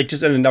like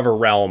just in another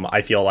realm,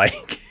 I feel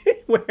like,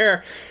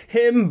 where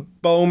him,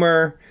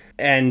 Bomer,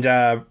 and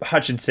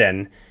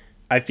Hutchinson,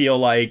 I feel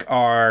like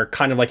are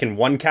kind of like in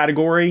one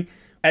category.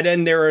 And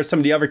then there are some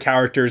of the other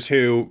characters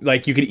who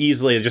like you could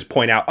easily just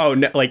point out, oh,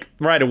 no, like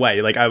right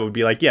away, like I would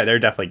be like, yeah, they're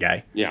definitely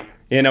gay. Yeah.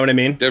 You know what I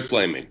mean? They're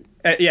flaming.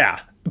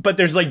 Yeah. But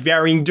there's like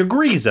varying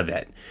degrees of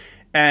it.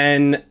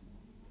 And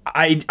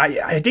I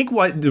think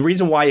the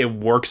reason why it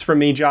works for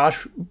me,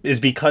 Josh, is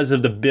because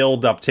of the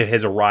build up to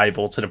his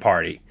arrival to the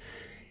party.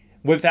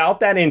 Without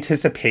that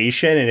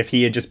anticipation, and if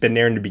he had just been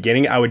there in the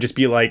beginning, I would just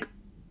be like,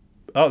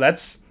 oh,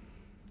 that's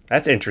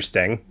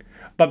interesting.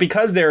 But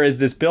because there is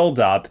this build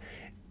up,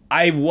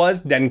 I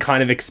was then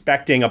kind of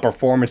expecting a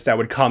performance that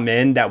would come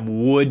in that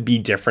would be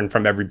different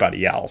from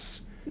everybody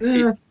else.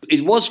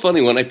 It was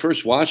funny when I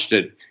first watched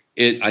it.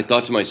 I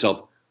thought to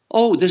myself,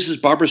 "Oh, this is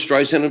Barbara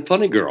Streisand and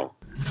Funny Girl."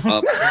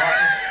 And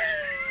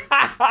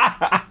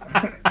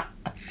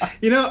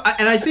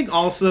I think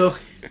also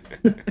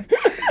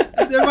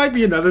there might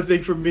be another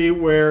thing for me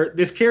where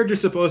this character's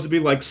supposed to be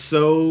like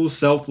so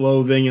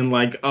self-loathing and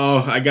like,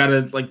 oh, I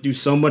gotta like do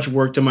so much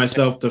work to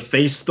myself to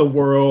face the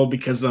world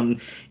because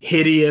I'm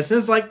hideous. And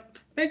it's like,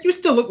 man, you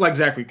still look like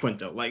Zachary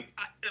Quinto. Like,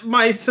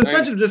 my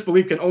suspension of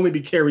disbelief can only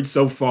be carried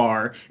so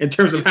far in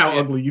terms of how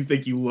ugly you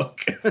think you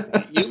look.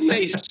 You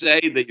may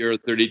say that you're a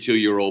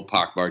 32-year-old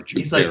pockmarked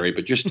Drew Carey,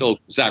 but you're still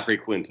Zachary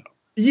Quinto.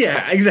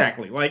 Yeah,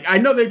 exactly. Like, I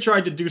know they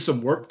tried to do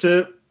some work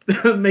to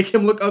make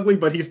him look ugly,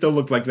 but he still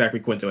looks like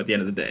Zachary Quinto at the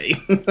end of the day.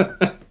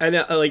 And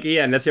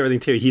and that's everything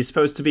too. He's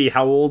supposed to be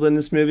how old in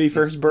this movie for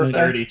his birthday?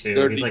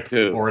 32. He's like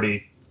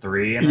 40.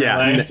 3 in real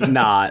life.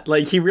 Not.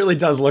 Like, he really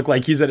does look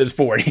like he's in his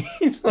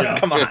 40s. Like,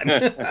 come on.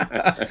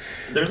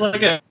 There's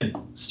like a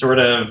sort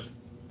of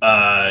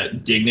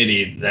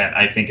dignity that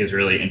I think is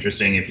really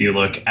interesting if you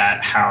look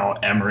at how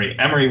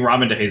Emery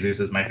Robin DeJesus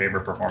is my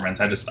favorite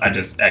performance. I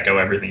just echo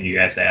everything you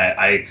guys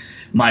say.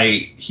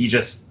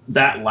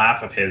 That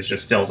laugh of his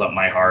just fills up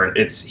my heart.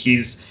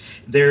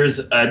 There's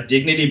a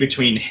dignity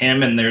between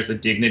him, and there's a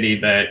dignity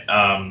that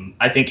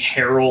I think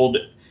Harold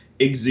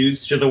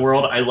exudes to the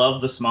world. I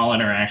love the small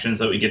interactions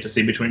that we get to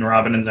see between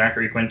Robin and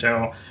Zachary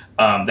Quinto.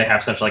 They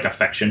have such like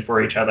affection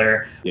for each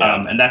other.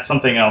 Yeah. And that's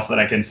something else that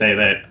I can say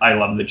that I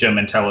love that Joe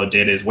Mantello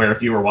did, is where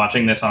if you were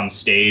watching this on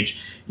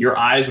stage, your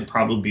eyes would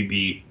probably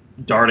be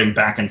darting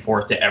back and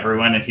forth to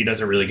everyone. And he does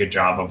a really good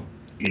job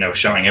of,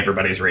 showing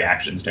everybody's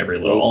reactions to every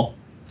little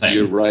thing.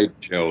 You're right,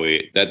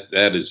 Joey. That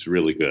is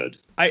really good.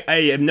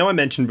 I know I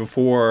mentioned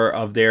before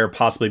of there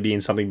possibly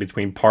being something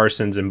between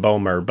Parsons and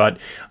Bomer, but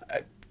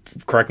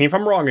correct me if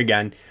I'm wrong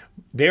again.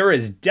 There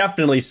is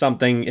definitely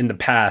something in the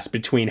past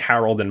between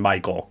Harold and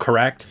Michael,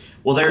 correct?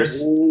 Well,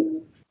 there's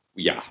something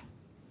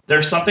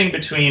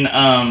between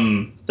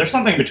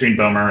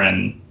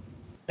Bomer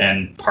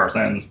and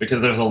Parsons,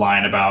 because there's a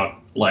line about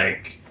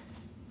like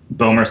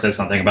Bomer says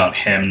something about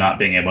him not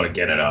being able to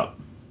get it up.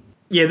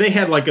 Yeah, they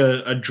had like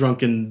a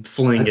drunken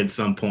fling at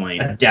some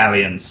point. A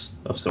dalliance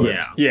of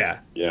sorts. Yeah.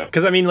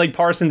 Because, I mean, like,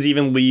 Parsons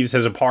even leaves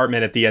his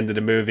apartment at the end of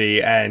the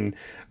movie, and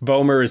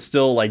Bomer is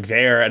still, like,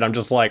 there, and I'm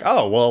just like,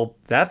 oh, well,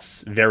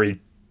 that's very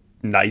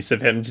nice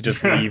of him to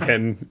just leave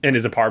him in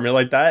his apartment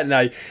like that. And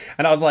I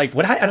was like,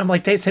 I'm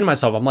like, saying to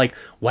myself, I'm like,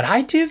 would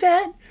I do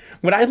that?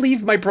 Would I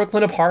leave my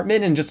Brooklyn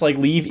apartment and just, like,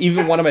 leave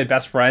even one of my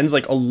best friends,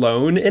 like,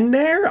 alone in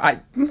there?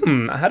 I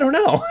don't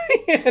know.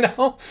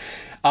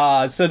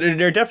 So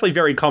they're definitely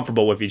very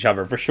comfortable with each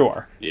other, for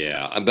sure.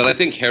 Yeah, but I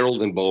think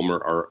Harold and Bomer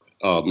are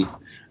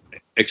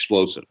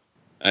explosive.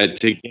 I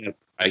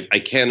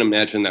can't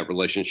imagine that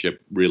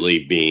relationship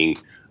really being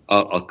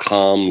a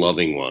calm,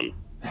 loving one.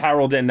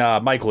 Harold and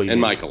Michael.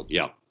 Michael,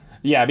 yeah.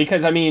 Yeah,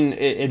 because, I mean,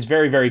 it's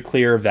very, very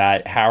clear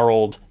that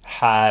Harold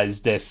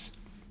has this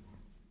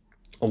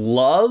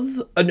love.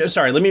 Let me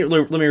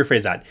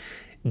rephrase that.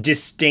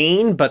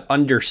 Disdain, but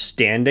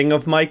understanding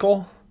of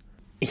Michael.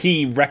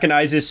 He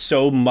recognizes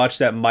so much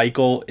that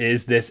Michael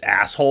is this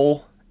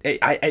asshole.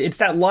 It's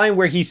that line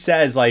where he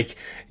says, like,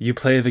 you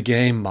play the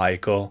game,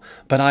 Michael,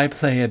 but I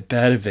play it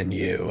better than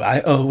you.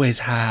 I always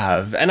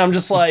have. And I'm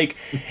just like,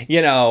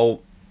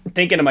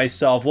 thinking to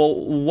myself, well,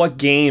 what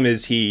game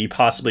is he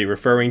possibly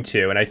referring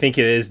to? And I think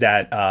it is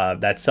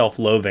that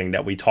self-loathing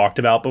that we talked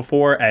about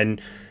before, and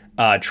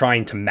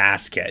trying to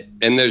mask it.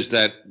 And there's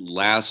that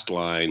last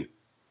line,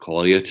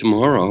 call you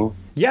tomorrow.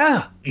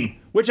 Yeah.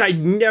 Which I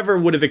never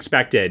would have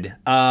expected.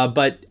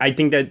 But I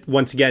think that,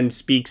 once again,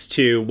 speaks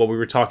to what we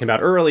were talking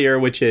about earlier,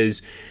 which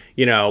is,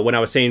 when I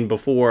was saying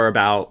before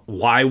about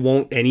why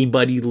won't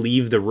anybody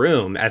leave the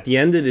room? At the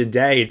end of the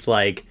day, it's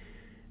like,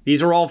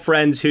 these are all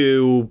friends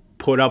who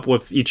put up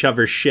with each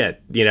other's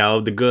shit,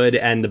 the good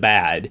and the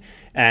bad.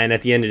 And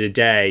at the end of the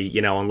day,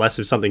 unless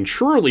if something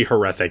truly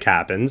horrific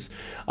happens,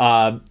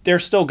 they're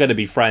still going to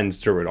be friends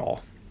through it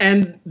all.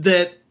 And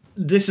that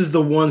this is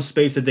the one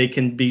space that they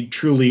can be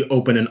truly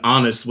open and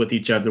honest with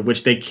each other,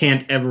 which they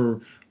can't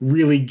ever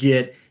really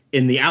get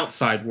in the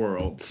outside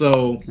world.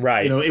 So,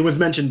 right. It was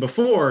mentioned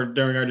before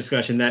during our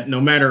discussion that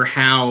no matter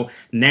how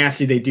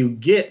nasty they do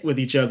get with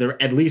each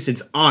other, at least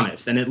it's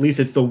honest. And at least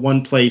it's the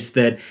one place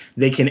that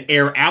they can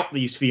air out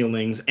these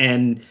feelings,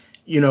 and,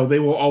 they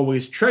will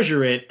always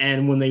treasure it.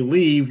 And when they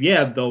leave,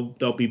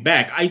 they'll be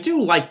back. I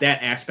do like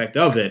that aspect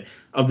of it,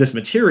 of this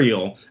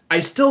material.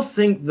 I still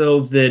think, though,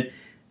 that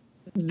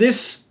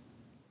this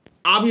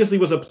obviously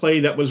was a play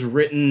that was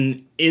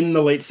written in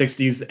the late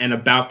 60s and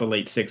about the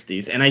late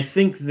 60s. And I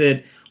think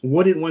that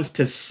what it wants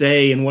to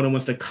say and what it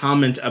wants to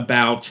comment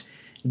about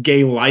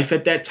gay life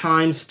at that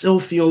time still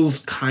feels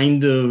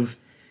kind of,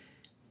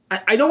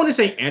 I don't want to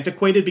say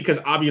antiquated, because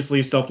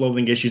obviously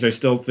self-loathing issues are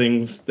still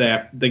things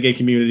that the gay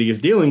community is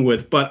dealing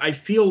with. But I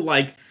feel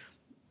like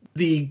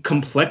the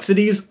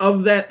complexities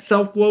of that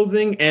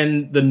self-loathing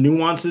and the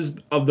nuances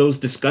of those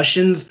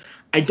discussions,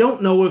 I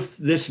don't know if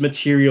this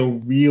material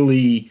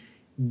really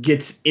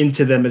gets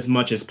into them as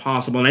much as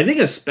possible. And I think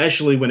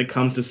especially when it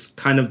comes to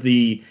kind of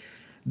the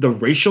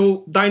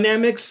racial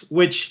dynamics,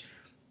 which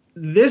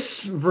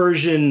this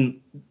version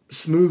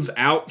smooths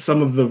out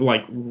some of the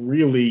like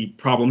really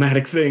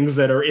problematic things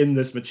that are in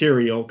this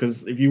material.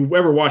 Because if you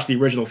ever watch the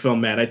original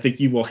film, Matt, I think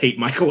you will hate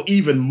Michael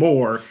even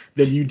more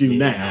than you do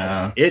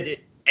now. And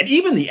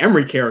even the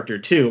Emery character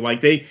too.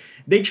 Like they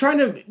try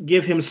to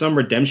give him some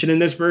redemption in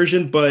this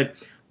version, but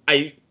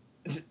I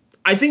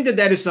think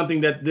that is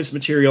something that this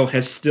material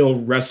has still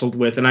wrestled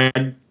with. And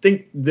I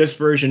think this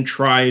version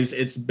tries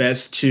its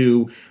best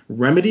to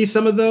remedy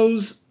some of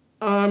those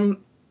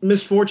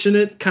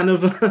misfortunate kind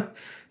of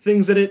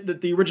things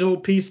that the original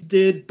piece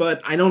did.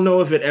 But I don't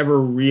know if it ever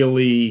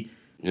really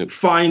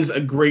finds a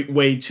great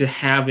way to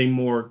have a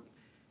more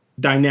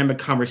dynamic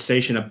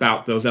conversation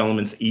about those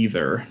elements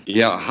either.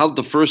 Yeah, how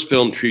the first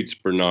film treats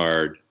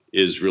Bernard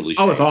is really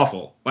it's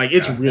awful. Like,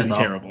 it's really it's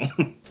terrible.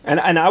 And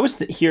I was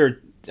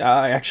here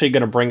actually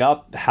going to bring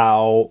up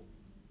how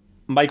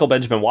Michael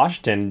Benjamin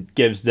Washington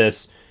gives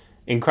this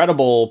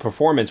incredible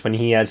performance when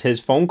he has his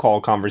phone call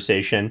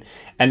conversation,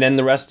 and then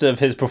the rest of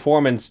his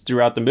performance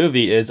throughout the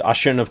movie is I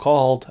shouldn't have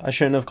called,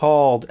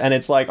 and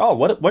it's like, oh,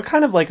 what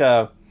kind of like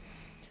a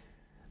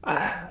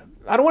I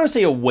don't want to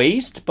say a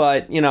waste,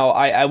 but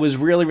I was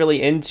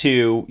really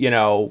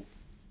into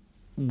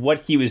what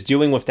he was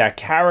doing with that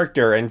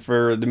character, and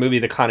for the movie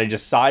to kind of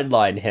just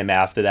sideline him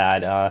after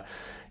that.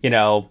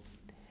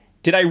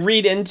 Did I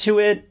read into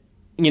it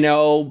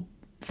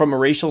from a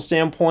racial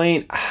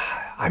standpoint?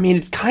 I mean,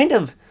 it's kind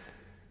of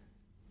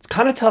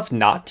tough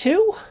not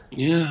to.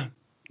 Yeah,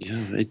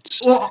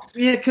 it's... Well,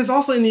 yeah, because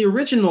also in the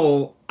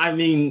original, I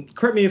mean,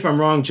 correct me if I'm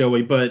wrong,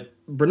 Joey, but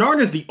Bernard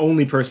is the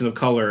only person of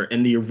color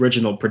in the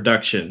original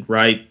production,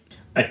 right?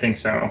 I think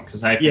so,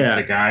 because I think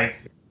the guy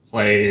who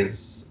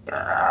plays...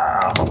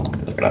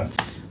 look it up.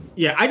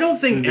 Yeah, I don't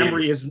think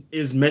Emery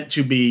is meant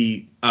to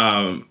be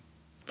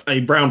a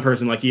brown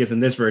person like he is in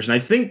this version. I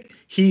think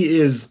he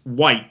is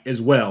white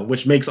as well,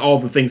 which makes all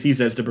the things he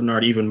says to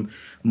Bernard even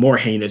more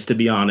heinous, to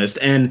be honest.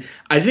 And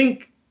I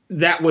think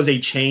that was a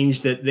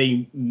change that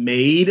they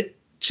made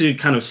to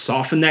kind of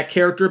soften that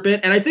character a bit.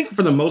 And I think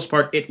for the most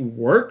part, it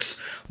works.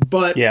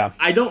 But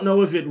I don't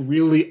know if it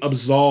really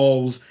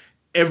absolves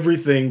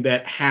everything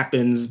that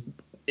happens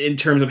in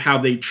terms of how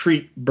they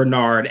treat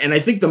Bernard. And I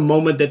think the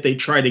moment that they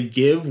try to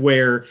give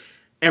where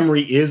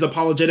Emery is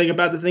apologetic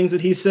about the things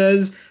that he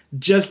says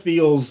just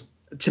feels,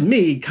 to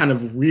me, kind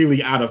of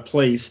really out of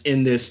place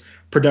in this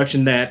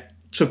production that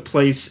took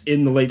place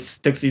in the late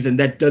 60s. And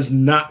that does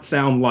not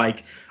sound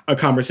like a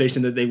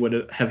conversation that they would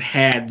have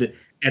had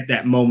at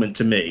that moment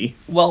to me.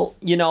 Well,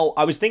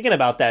 I was thinking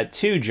about that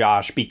too,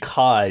 Josh,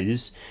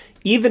 because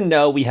even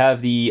though we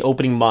have the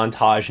opening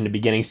montage in the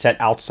beginning set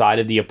outside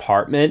of the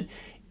apartment,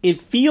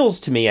 it feels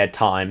to me at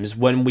times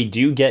when we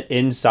do get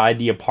inside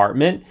the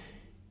apartment,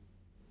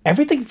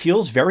 everything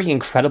feels very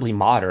incredibly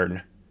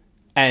modern.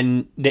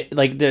 And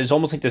there's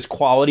almost like this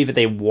quality that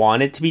they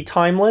want it to be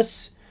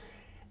timeless.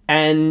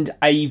 And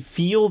I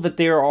feel that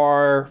there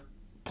are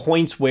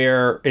points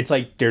where it's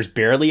like there's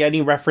barely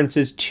any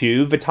references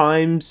to the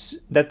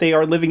times that they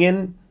are living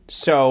in.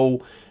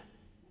 So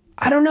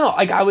I don't know.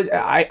 Like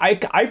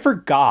I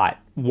forgot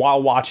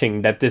while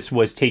watching that this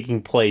was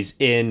taking place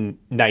in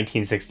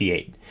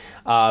 1968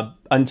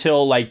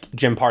 until like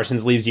Jim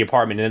Parsons leaves the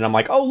apartment, and I'm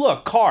like, oh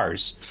look,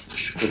 cars.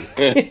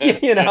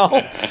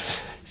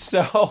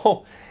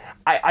 So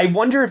I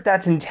wonder if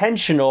that's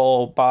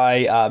intentional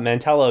by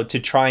Mantello to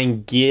try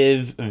and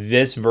give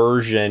this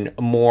version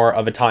more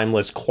of a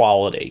timeless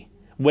quality,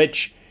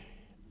 which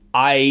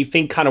I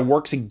think kind of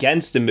works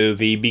against the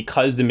movie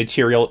because the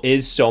material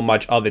is so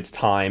much of its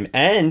time,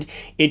 and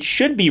it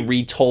should be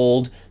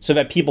retold so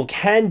that people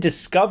can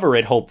discover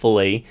it,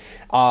 hopefully,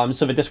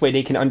 so that this way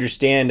they can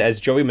understand, as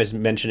Joey was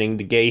mentioning,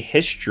 the gay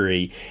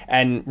history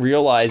and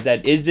realize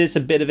that, is this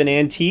a bit of an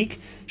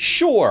antique?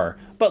 Sure.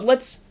 But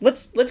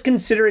let's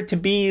consider it to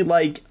be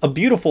like a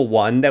beautiful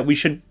one that we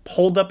should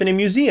hold up in a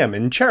museum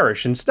and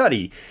cherish and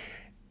study.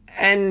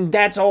 And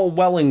that's all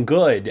well and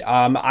good.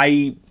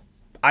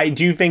 I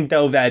do think,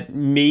 though, that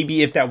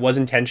maybe if that was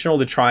intentional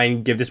to try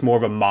and give this more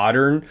of a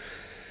modern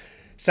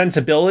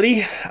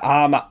sensibility,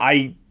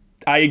 I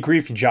agree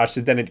with you, Josh,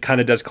 that then it kind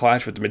of does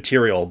clash with the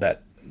material a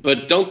bit.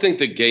 But don't think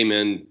that gay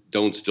men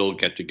don't still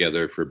get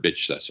together for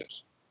bitch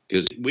sessions,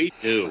 because we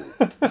do.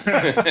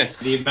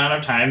 The amount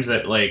of times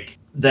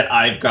that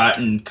I've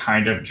gotten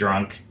kind of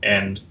drunk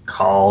and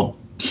called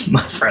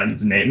my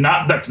friend's name.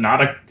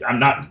 I'm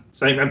not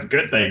saying that's a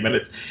good thing, but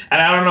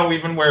and I don't know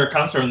even where it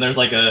comes from. There's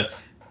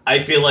I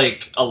feel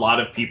like a lot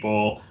of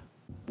people,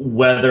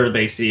 whether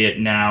they see it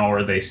now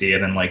or they see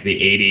it in like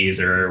the 80s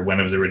or when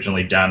it was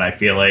originally done, I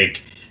feel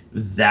like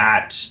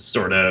that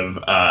sort of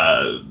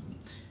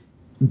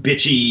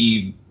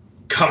bitchy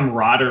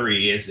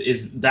camaraderie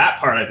is that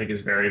part I think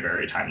is very,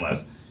 very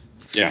timeless.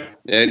 Yeah,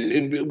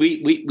 and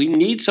we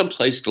need some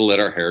place to let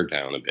our hair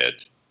down a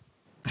bit.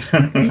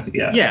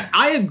 Yeah,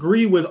 I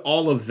agree with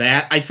all of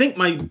that. I think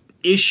my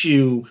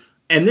issue,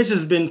 and this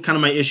has been kind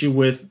of my issue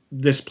with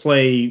this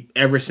play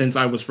ever since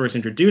I was first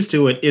introduced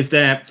to it, is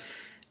that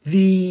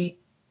the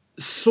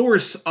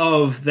source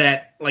of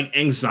that like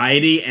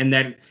anxiety and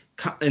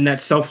that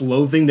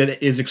self-loathing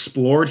that is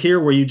explored here,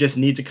 where you just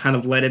need to kind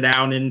of let it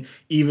out and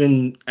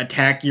even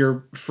attack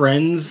your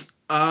friends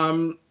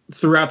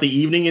throughout the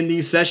evening in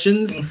these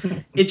sessions,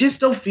 it just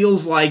still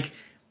feels like,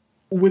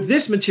 with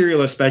this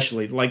material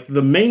especially, like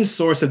the main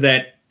source of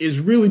that is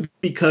really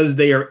because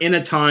they are in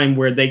a time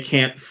where they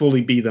can't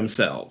fully be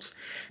themselves.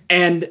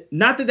 And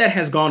not that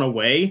has gone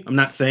away. I'm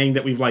not saying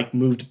that we've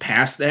moved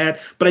past that,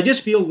 but I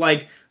just feel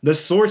like the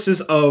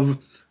sources of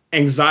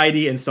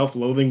anxiety and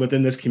self-loathing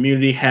within this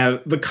community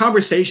the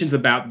conversations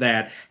about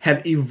that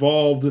have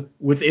evolved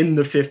within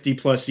the 50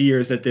 plus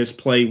years that this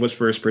play was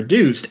first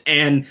produced.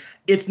 And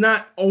it's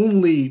not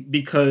only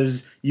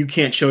because you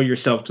can't show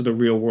yourself to the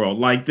real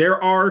world.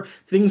 There are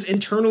things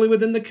internally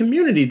within the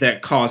community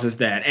that causes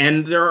that.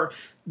 And there are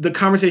the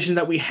conversations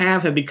that we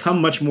have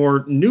become much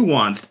more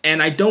nuanced.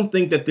 And I don't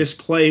think that this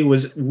play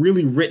was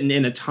really written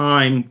in a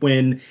time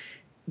when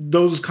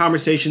those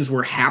conversations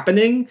were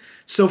happening.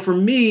 So for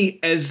me,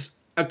 as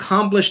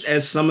accomplished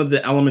as some of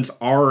the elements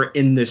are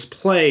in this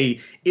play,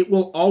 it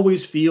will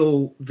always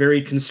feel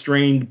very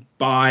constrained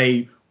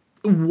by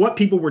what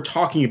people were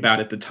talking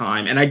about at the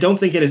time. And I don't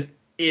think it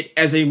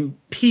as a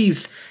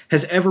piece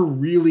has ever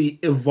really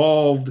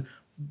evolved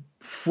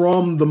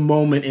from the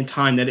moment in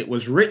time that it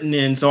was written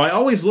in. So I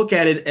always look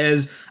at it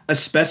as a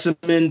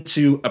specimen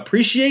to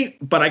appreciate,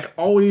 but I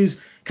always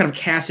kind of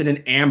cast it in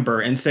amber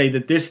and say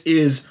that this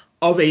is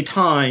of a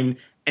time,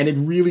 and it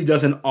really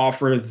doesn't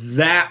offer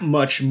that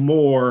much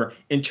more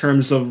in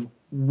terms of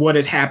what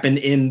has happened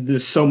in the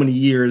so many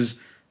years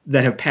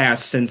that have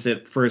passed since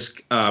it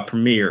first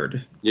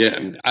premiered.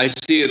 Yeah, I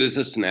see it as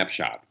a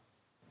snapshot.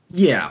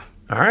 Yeah.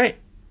 All right.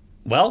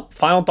 Well,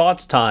 final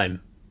thoughts time.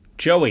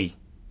 Joey,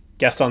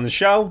 guest on the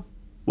show.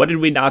 What did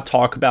we not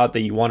talk about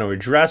that you want to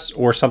address,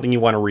 or something you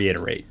want to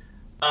reiterate?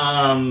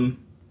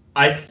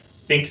 I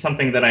think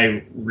something that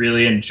I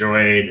really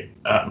enjoyed,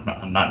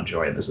 not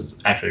enjoyed, this is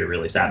actually a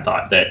really sad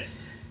thought, that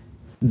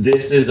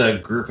this is a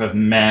group of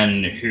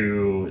men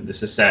who,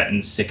 this is set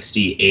in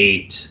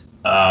 68,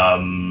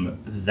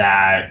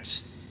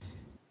 that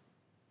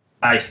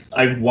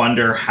I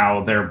wonder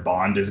how their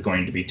bond is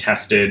going to be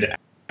tested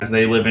as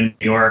they live in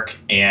New York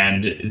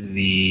and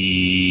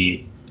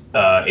the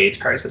AIDS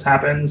crisis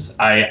happens.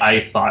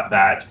 I thought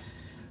that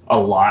a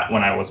lot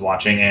when I was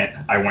watching it.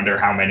 I wonder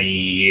how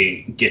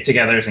many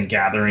get-togethers and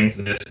gatherings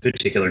this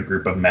particular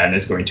group of men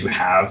is going to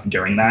have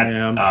during that.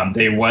 Yeah.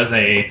 There was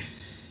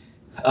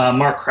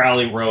Mark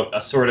Crowley wrote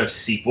a sort of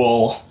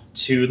sequel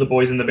to The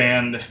Boys in the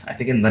Band, I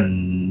think in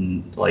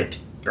the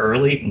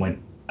early, when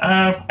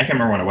I can't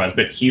remember when it was,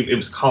 but it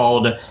was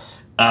called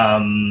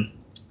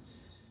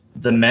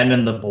The Men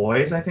and the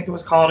Boys, I think it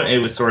was called.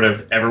 It was sort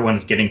of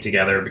everyone's getting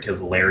together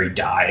because Larry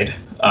died.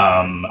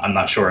 I'm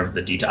not sure of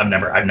the detail.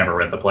 I've never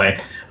read the play,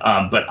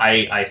 but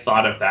I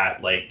thought of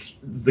that, like,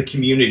 the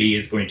community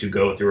is going to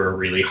go through a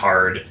really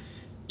hard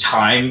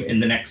time in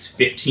the next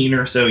 15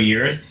 or so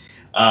years.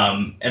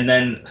 And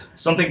then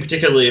something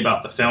particularly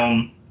about the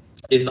film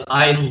is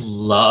I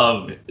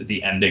love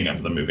the ending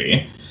of the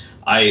movie.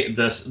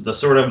 The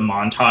sort of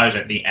montage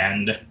at the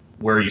end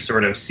where you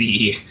sort of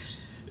see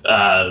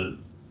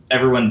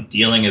everyone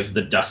dealing as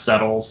the dust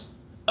settles.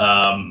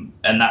 And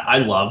that I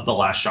love the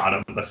last shot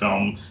of the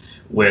film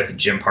with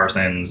Jim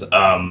Parsons.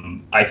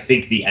 I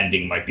think the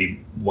ending might be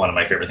one of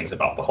my favorite things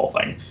about the whole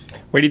thing.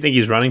 Where do you think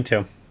he's running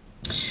to?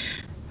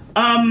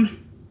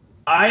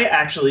 I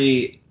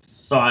actually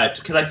thought,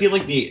 because I feel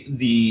like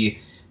the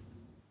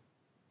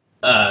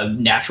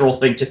natural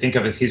thing to think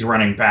of is he's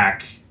running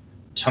back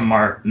to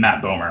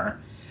Matt Bomer.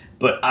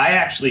 But I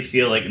actually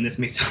feel like, and this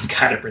may sound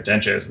kind of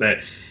pretentious,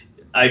 that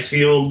I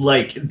feel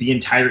like the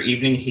entire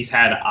evening he's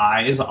had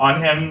eyes on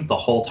him the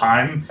whole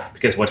time,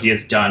 because what he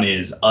has done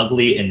is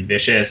ugly and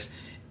vicious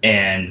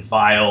and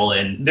vile,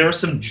 and there was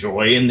some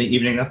joy in the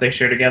evening that they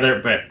share together,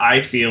 but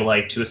I feel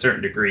like to a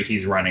certain degree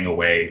he's running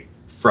away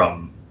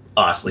from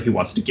us. Like, he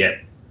wants to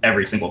get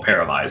every single pair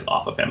of eyes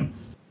off of him.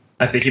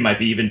 I think he might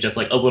be even just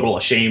like a little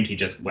ashamed he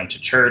just went to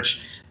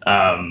church.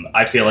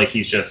 I feel like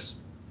he's just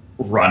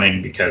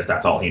running because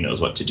that's all he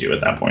knows what to do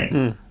at that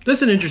point.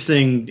 That's an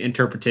interesting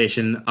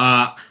interpretation.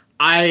 I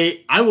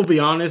will be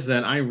honest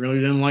that I really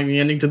didn't like the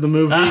ending to the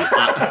movie.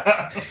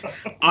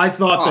 I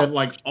thought that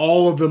like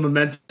all of the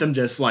momentum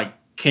just like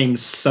came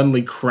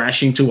suddenly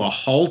crashing to a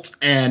halt,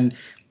 and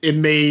it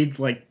made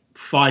like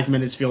 5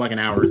 minutes feel like an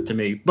hour to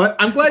me. But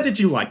I'm glad that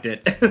you liked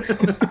it.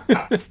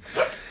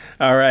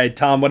 All right,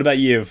 Tom, what about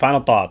you?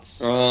 Final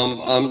thoughts?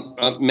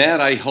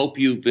 Matt, I hope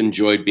you've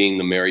enjoyed being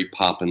the Mary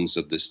Poppins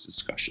of this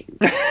discussion.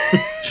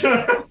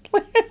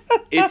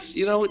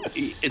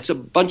 It's a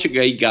bunch of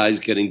gay guys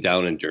getting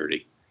down and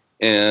dirty.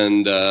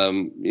 And,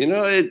 to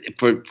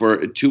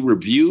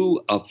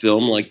review a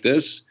film like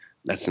this,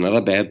 that's not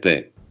a bad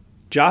thing.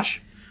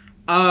 Josh?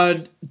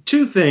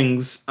 Two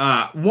things.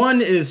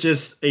 One is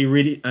just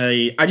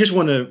I just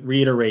want to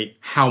reiterate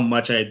how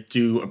much I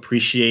do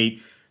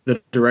appreciate the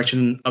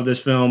direction of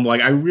this film. Like,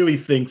 I really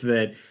think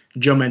that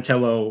Joe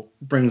Mantello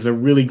brings a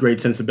really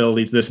great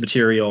sensibility to this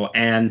material.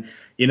 And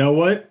you know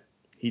what?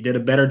 He did a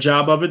better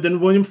job of it than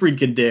William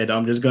Friedkin did.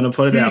 I'm just going to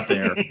put it out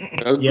there.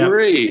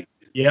 Agreed.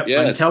 Yep.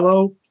 Yes.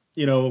 Mantello,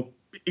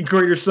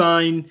 greater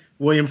sign,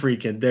 William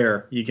Friedkin.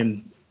 There, you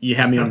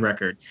have me on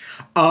record.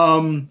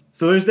 So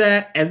there's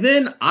that. And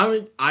then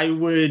I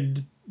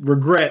would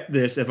regret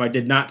this if I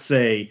did not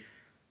say,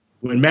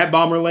 when Matt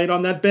Bomer laid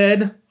on that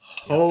bed,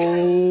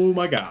 oh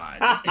my God.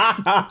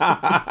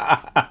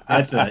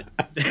 That's it.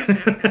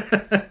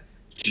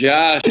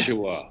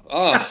 Joshua.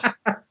 Oh.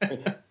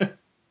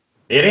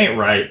 It ain't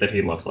right that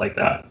he looks like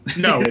that.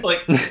 No.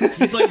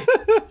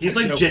 he's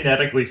like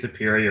genetically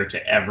superior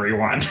to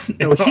everyone.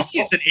 No, he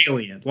is an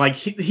alien. Like,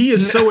 he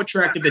is so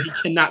attractive that he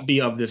cannot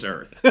be of this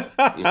earth.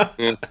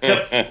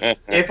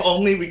 If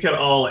only we could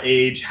all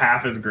age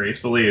half as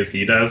gracefully as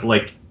he does.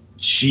 Like,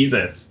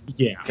 Jesus.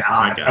 Yeah.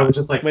 God. I was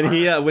just like, when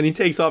he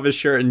takes off his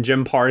shirt and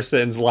Jim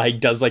Parsons like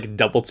does like a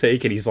double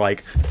take and he's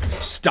like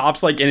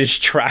stops like in his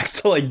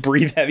tracks to like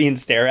breathe heavy and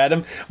stare at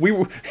him. We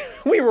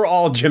were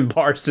all Jim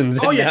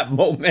Parsons in that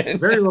moment.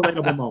 Very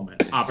relatable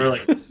moment. We're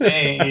like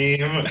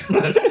same.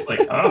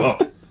 Like, oh.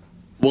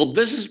 Well,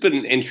 this has been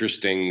an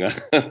interesting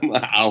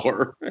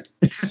hour.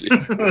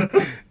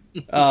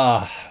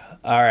 All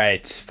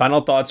right.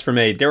 Final thoughts for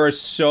me. There are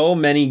so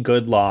many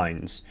good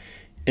lines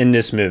in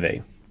this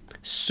movie.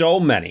 So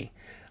many.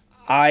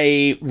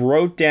 I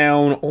wrote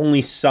down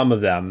only some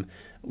of them.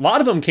 A lot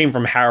of them came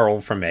from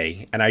Harold for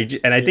me, and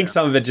I think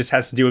some of it just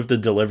has to do with the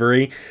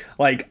delivery.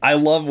 Like, I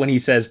love when he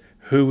says,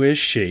 "Who is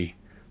she?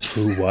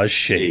 Who was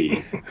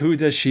she? Who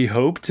does she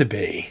hope to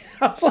be?"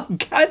 I was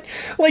like, God,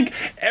 like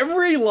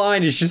every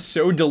line is just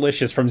so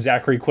delicious from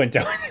Zachary Quinto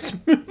in this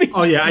movie.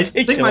 Oh yeah, I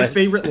think my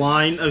favorite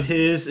line of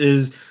his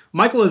is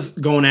Michael is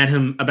going at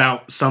him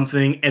about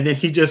something, and then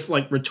he just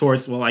like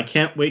retorts, "Well, I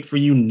can't wait for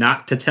you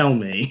not to tell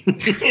me."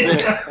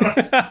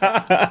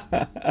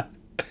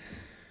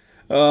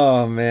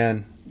 Oh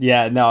man,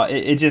 yeah, no,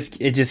 it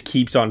just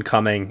keeps on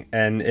coming,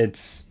 and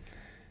it's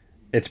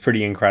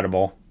pretty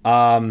incredible.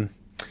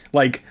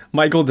 Like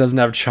Michael doesn't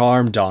have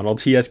charm,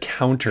 Donald. He has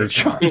counter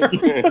charm.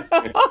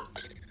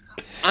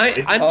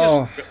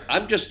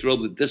 I'm just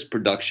thrilled that this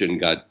production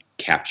got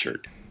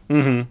captured.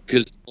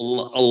 Because a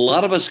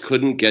lot of us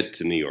couldn't get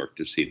to New York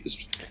to see this.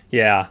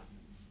 Yeah,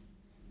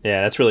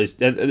 that's really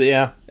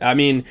yeah. I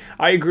mean,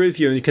 I agree with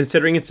you.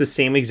 Considering it's the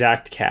same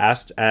exact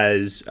cast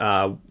as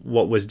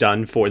what was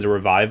done for the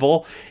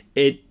revival,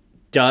 it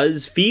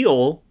does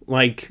feel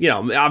like, you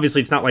know,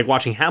 obviously it's not like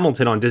watching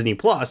Hamilton on Disney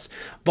Plus,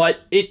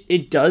 but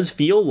it does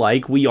feel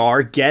like we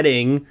are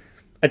getting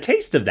a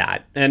taste of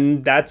that,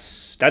 and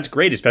that's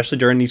great, especially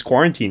during these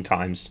quarantine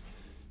times.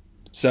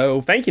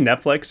 So thank you,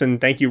 Netflix, and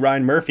thank you,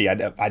 Ryan Murphy.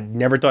 I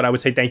never thought I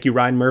would say thank you,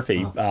 Ryan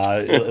Murphy.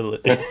 Well,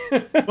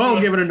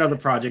 give it another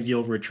project,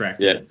 you'll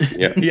retract it.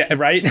 Yeah,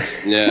 right?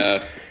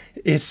 Yeah.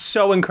 It's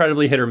so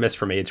incredibly hit or miss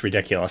for me. It's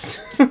ridiculous.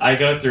 I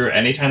go through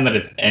anytime that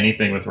it's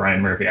anything with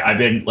Ryan Murphy. I've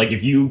been like,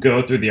 if you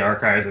go through the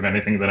archives of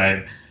anything that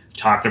I've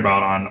talked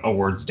about on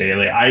Awards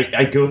Daily,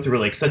 I go through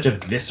like such a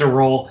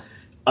visceral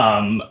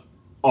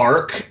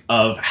arc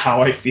of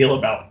how I feel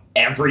about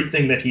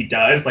everything that he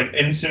does. Like,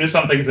 and as soon as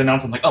something's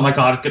announced, I'm like, oh my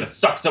god, it's gonna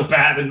suck so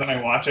bad, and then I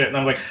watch it and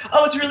I'm like,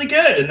 oh, it's really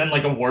good, and then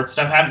like award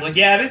stuff happens, like,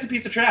 yeah, it is a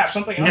piece of trash,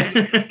 something else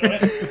is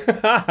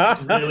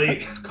it's really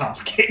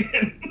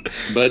complicated.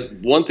 But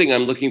one thing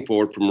I'm looking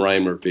forward from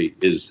Ryan Murphy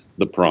is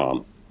The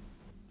Prom.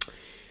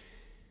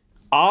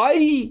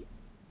 I'm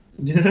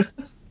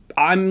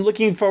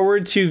looking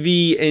forward to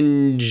the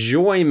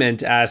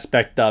enjoyment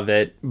aspect of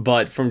it,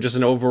 but from just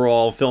an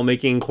overall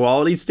filmmaking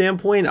quality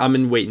standpoint, I'm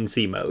in wait and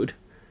see mode.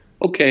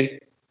 Okay.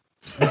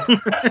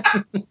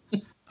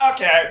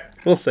 Okay.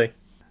 We'll see.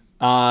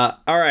 All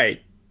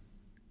right.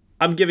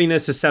 I'm giving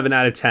this a 7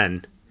 out of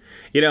 10.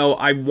 You know,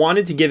 I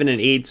wanted to give it an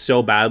 8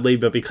 so badly,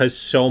 but because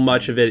so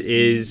much of it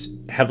is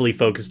heavily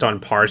focused on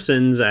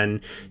Parsons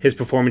and his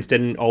performance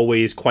didn't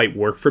always quite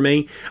work for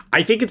me,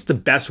 I think it's the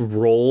best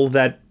role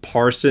that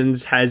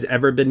Parsons has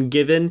ever been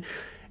given.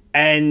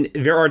 And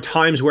there are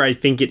times where I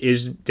think it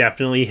is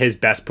definitely his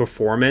best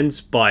performance,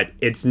 but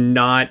it's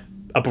not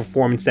a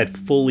performance that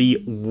fully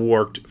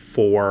worked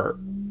for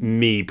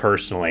me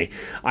personally.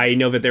 I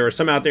know that there are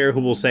some out there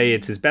who will say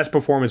it's his best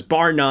performance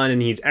bar none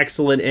and he's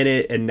excellent in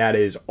it, and that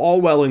is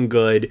all well and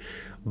good,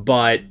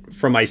 but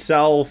for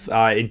myself,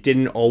 it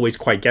didn't always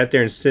quite get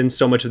there, and since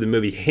so much of the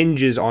movie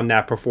hinges on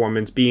that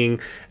performance being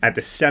at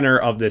the center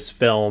of this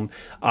film,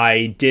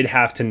 I did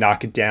have to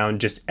knock it down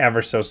just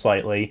ever so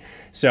slightly.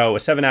 So a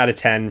 7 out of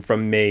 10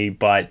 from me,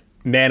 but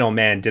man oh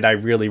man, did I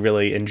really,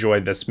 really enjoy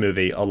this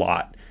movie a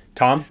lot.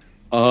 Tom?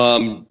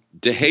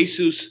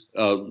 DeJesus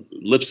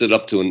lifts it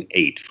up to an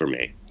 8 for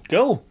me.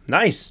 Cool.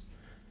 Nice.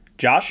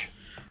 Josh?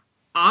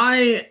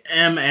 I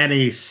am at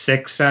a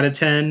 6 out of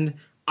 10.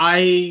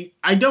 I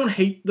don't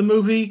hate the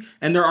movie,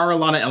 and there are a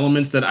lot of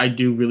elements that I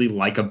do really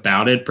like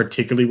about it,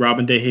 particularly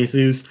Robin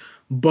DeJesus,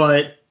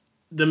 but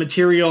the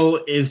material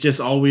is just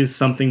always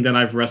something that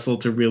I've wrestled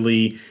to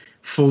really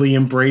fully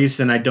embrace,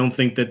 and I don't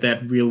think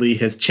that really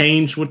has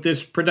changed with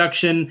this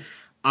production.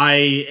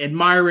 I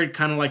admire it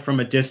kind of like from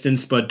a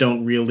distance, but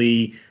don't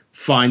really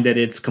find that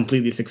it's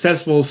completely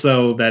successful,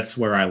 so that's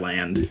where I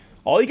land.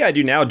 All you gotta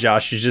do now,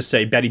 Josh, is just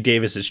say Betty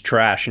Davis is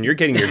trash, and you're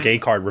getting your gay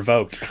card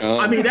revoked.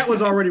 I mean, that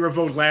was already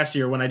revoked last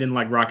year when I didn't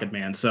like Rocket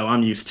Man, so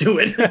I'm used to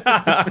it.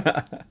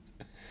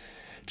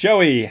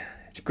 Joey,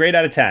 it's a great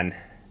out of 10.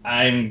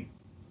 I'm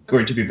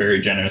going to be very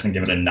generous and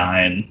give it a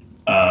 9.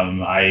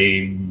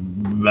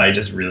 I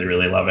just really,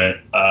 really love it.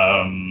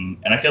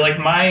 And I feel like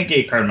my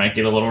gay card might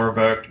get a little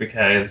revoked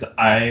because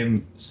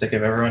I'm sick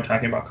of everyone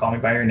talking about Call Me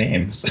By Your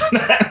Name. So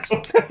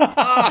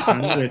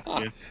I'm with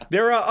you.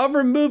 There are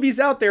other movies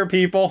out there,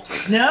 people.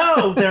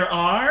 No, there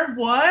are?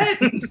 What?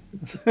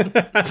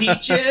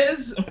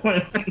 Peaches?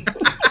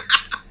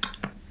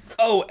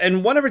 Oh,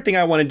 and one other thing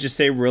I want to just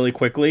say really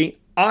quickly.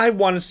 I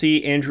want to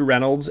see Andrew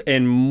Reynolds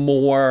in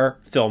more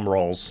film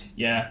roles.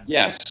 Yeah.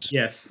 Yes.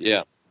 Yes.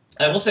 Yeah.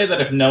 I will say that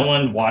if no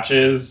one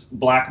watches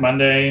Black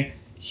Monday,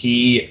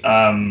 he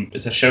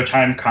is a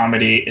Showtime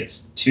comedy.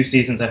 It's 2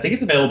 seasons. I think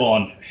it's available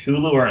on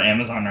Hulu or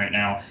Amazon right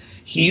now.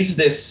 He's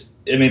this,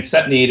 I mean, it's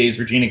set in the 80s,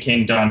 Regina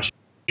King, Don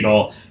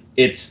Cheadle.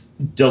 It's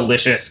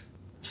delicious,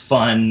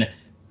 fun.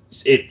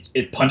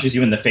 It punches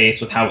you in the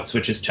face with how it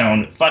switches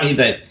tone. Funny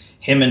that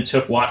him and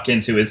Took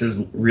Watkins, who is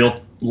his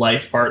real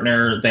life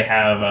partner, they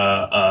have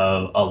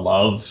a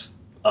love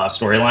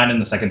storyline in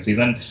the 2nd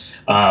season.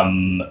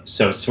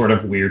 So it's sort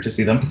of weird to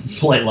see them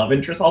play love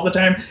interest all the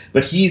time.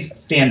 But he's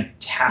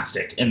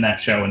fantastic in that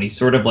show, and he's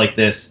sort of like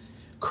this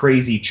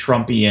crazy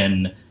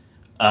Trumpian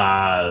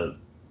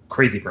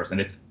crazy person.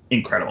 It's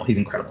incredible. He's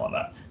incredible in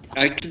that.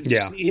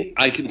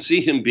 I can see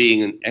him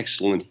being an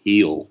excellent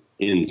heel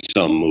in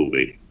some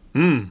movie.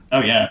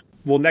 Oh, yeah.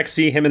 We'll next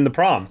see him in The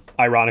Prom,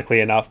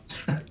 ironically enough.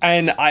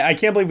 And I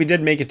can't believe we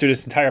did make it through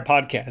this entire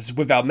podcast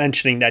without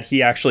mentioning that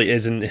he actually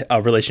is in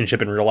a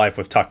relationship in real life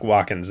with Tuck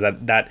Watkins.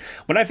 That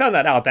when I found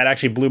that out, that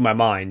actually blew my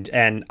mind.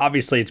 And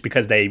obviously it's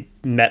because they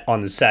met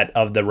on the set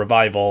of The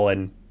Revival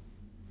and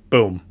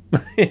boom.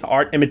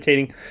 Life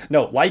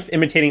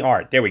imitating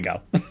art. There we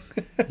go.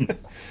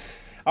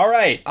 All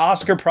right,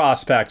 Oscar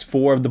prospects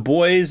for The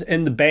Boys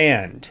in the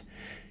Band.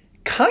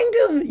 Kind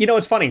of,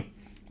 it's funny.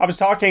 I was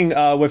talking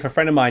with a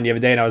friend of mine the other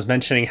day, and I was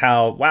mentioning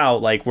how, wow,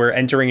 like we're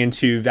entering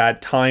into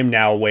that time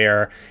now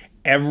where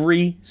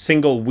every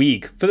single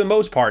week, for the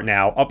most part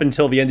now, up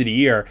until the end of the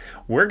year,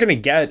 we're going to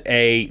get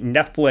a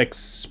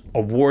Netflix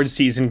award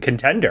season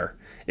contender,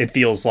 it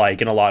feels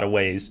like, in a lot of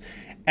ways.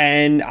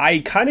 And I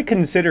kind of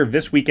consider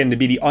this weekend to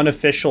be the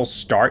unofficial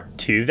start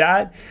to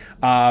that.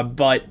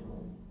 But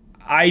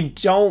I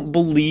don't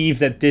believe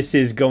that this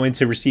is going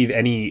to receive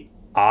any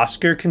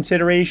Oscar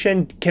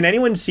consideration. Can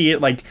anyone see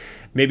it like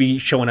maybe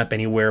showing up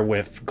anywhere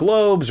with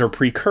Globes or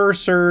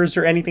precursors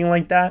or anything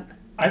like that?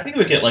 I think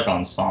we get like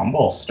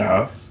ensemble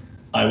stuff.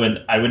 I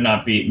would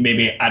not be,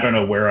 maybe, I don't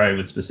know where I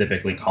would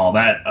specifically call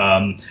that.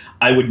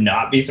 I would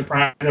not be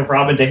surprised if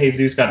Robin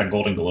DeJesus got a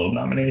Golden Globe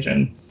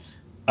nomination.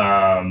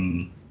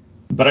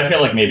 But I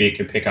feel like maybe it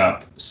could pick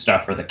up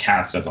stuff for the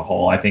cast as a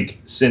whole. I think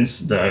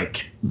since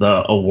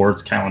the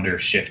awards calendar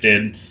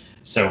shifted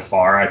so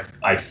far,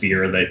 I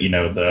fear that,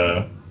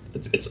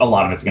 it's a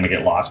lot of it's going to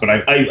get lost. But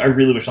I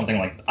really wish something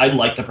like, I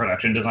like the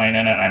production design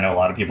in it. I know a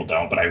lot of people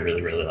don't, but I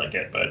really, really like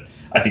it. But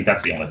I think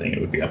that's the only thing it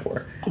would be up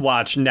for.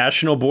 Watch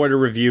National Board of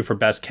Review for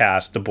Best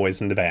Cast, The Boys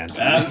in the Band.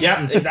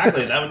 Yeah,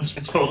 exactly. That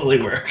would totally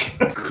work.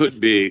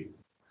 Could be.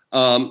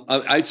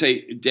 I'd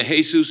say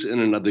DeJesus in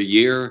another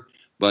year,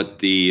 but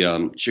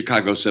the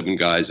Chicago 7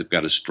 guys have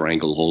got a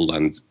stranglehold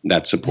on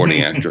that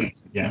supporting actor.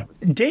 Yeah.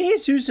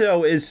 DeJesus,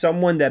 though, is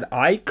someone that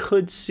I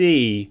could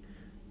see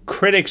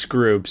critics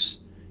groups,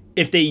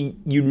 if they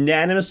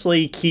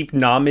unanimously keep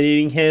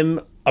nominating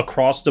him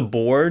across the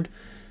board,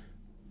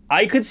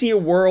 I could see a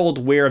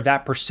world where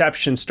that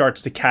perception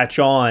starts to catch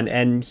on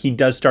and he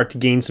does start to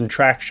gain some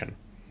traction.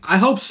 I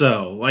hope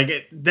so.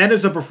 That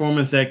is a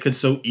performance that could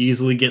so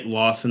easily get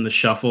lost in the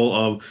shuffle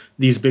of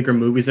these bigger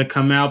movies that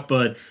come out.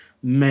 But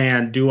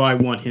man, do I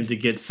want him to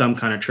get some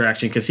kind of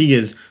traction, because he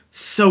is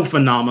so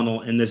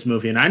phenomenal in this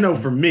movie. And I know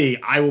for me,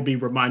 I will be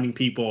reminding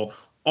people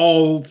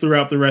all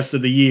throughout the rest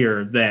of the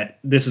year that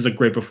this is a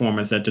great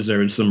performance that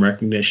deserves some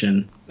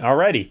recognition.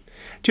 Alrighty.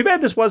 Too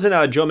bad this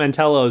wasn't Joe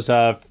Mantello's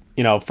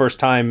first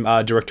time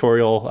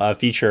directorial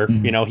feature.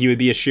 Mm-hmm. He would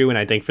be a shoo-in,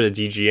 I think, for the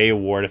DGA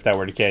award if that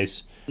were the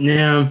case.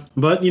 Yeah,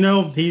 but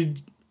he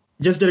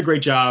just did a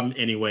great job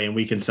anyway, and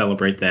we can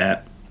celebrate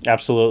that.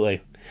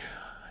 Absolutely.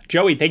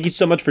 Joey, thank you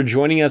so much for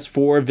joining us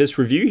for this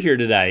review here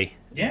today.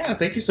 Yeah,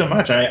 thank you so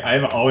much.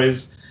 I've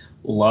always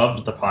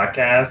loved the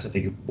podcast. I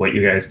think what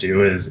you guys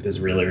do is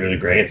really, really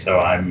great. So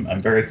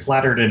I'm very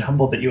flattered and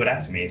humbled that you would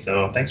ask me.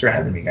 So thanks for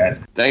having me,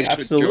 guys. Thanks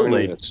Absolutely. for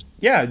joining us.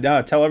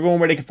 Yeah, tell everyone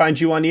where they can find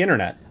you on the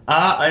internet.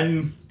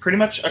 I'm pretty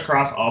much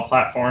across all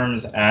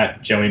platforms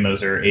at Joey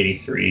Moser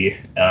 83.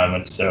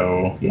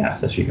 So yeah,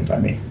 that's where you can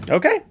find me.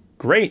 Okay,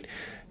 great.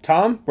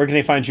 Tom, where can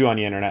they find you on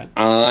the internet?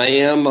 I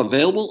am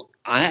available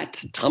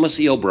at Thomas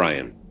E.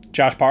 O'Brien.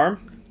 Josh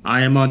Parham?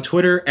 I am on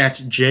Twitter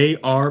at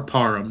JR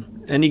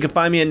Parham. And you can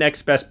find me at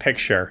Next Best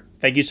Picture.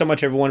 Thank you so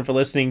much, everyone, for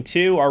listening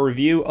to our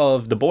review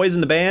of The Boys in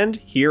the Band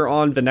here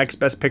on the Next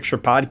Best Picture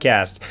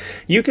podcast.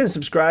 You can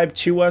subscribe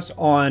to us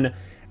on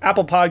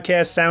Apple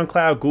Podcasts,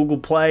 SoundCloud, Google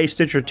Play,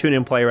 Stitcher,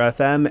 TuneIn, Player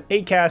FM,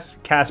 Acast,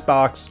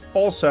 CastBox,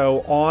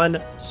 also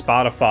on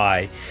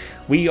Spotify.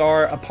 We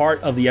are a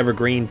part of the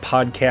Evergreen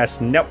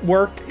Podcast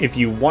Network. If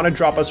you want to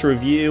drop us a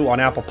review on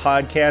Apple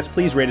Podcasts,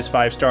 please rate us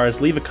 5 stars,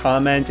 leave a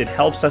comment. It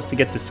helps us to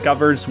get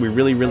discovered, so we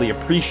really, really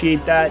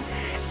appreciate that.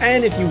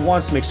 And if you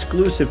want some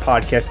exclusive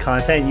podcast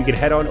content, you can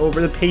head on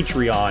over to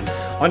Patreon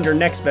under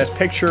Next Best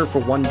Picture for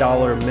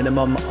 $1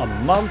 minimum a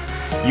month.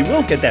 You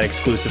will get that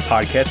exclusive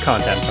podcast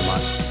content from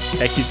us.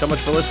 Thank you so much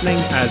for listening.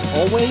 As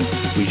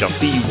always, we shall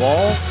see you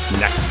all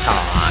next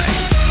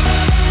time.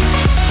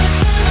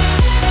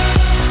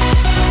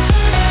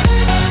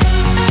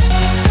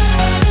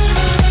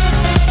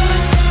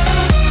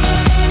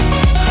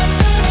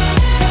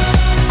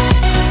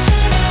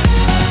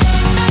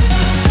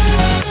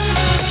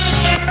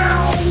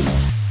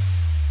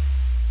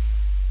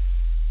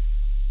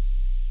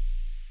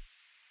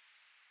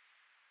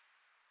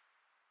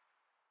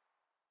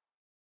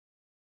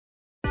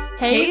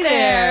 Hey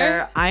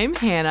there! I'm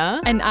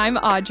Hannah. And I'm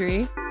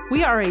Audrey.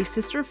 We are a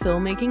sister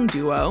filmmaking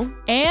duo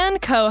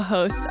and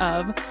co-hosts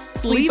of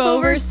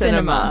Sleepover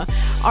Cinema,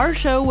 our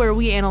show where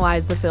we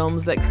analyze the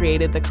films that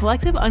created the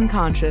collective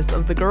unconscious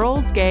of the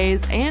girls,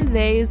 gays, and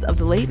theys of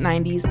the late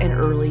 90s and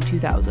early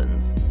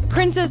 2000s.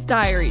 Princess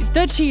Diaries,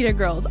 The Cheetah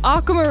Girls,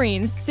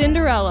 Aquamarine,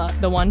 Cinderella,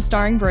 the one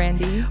starring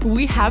Brandy.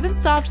 We haven't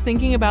stopped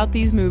thinking about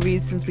these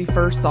movies since we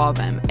first saw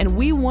them, and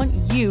we want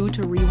you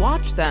to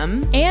rewatch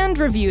them and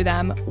review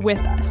them with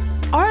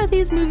us. Are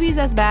these movies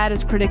as bad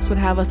as critics would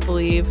have us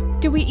believe?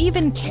 Do we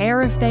even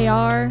care if they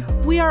are?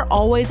 We are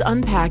always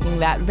unpacking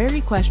that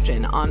very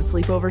question on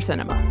Sleepover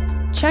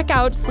Cinema. Check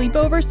out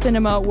Sleepover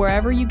Cinema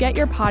wherever you get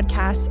your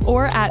podcasts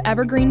or at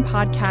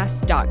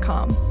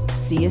evergreenpodcasts.com.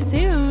 See you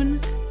soon.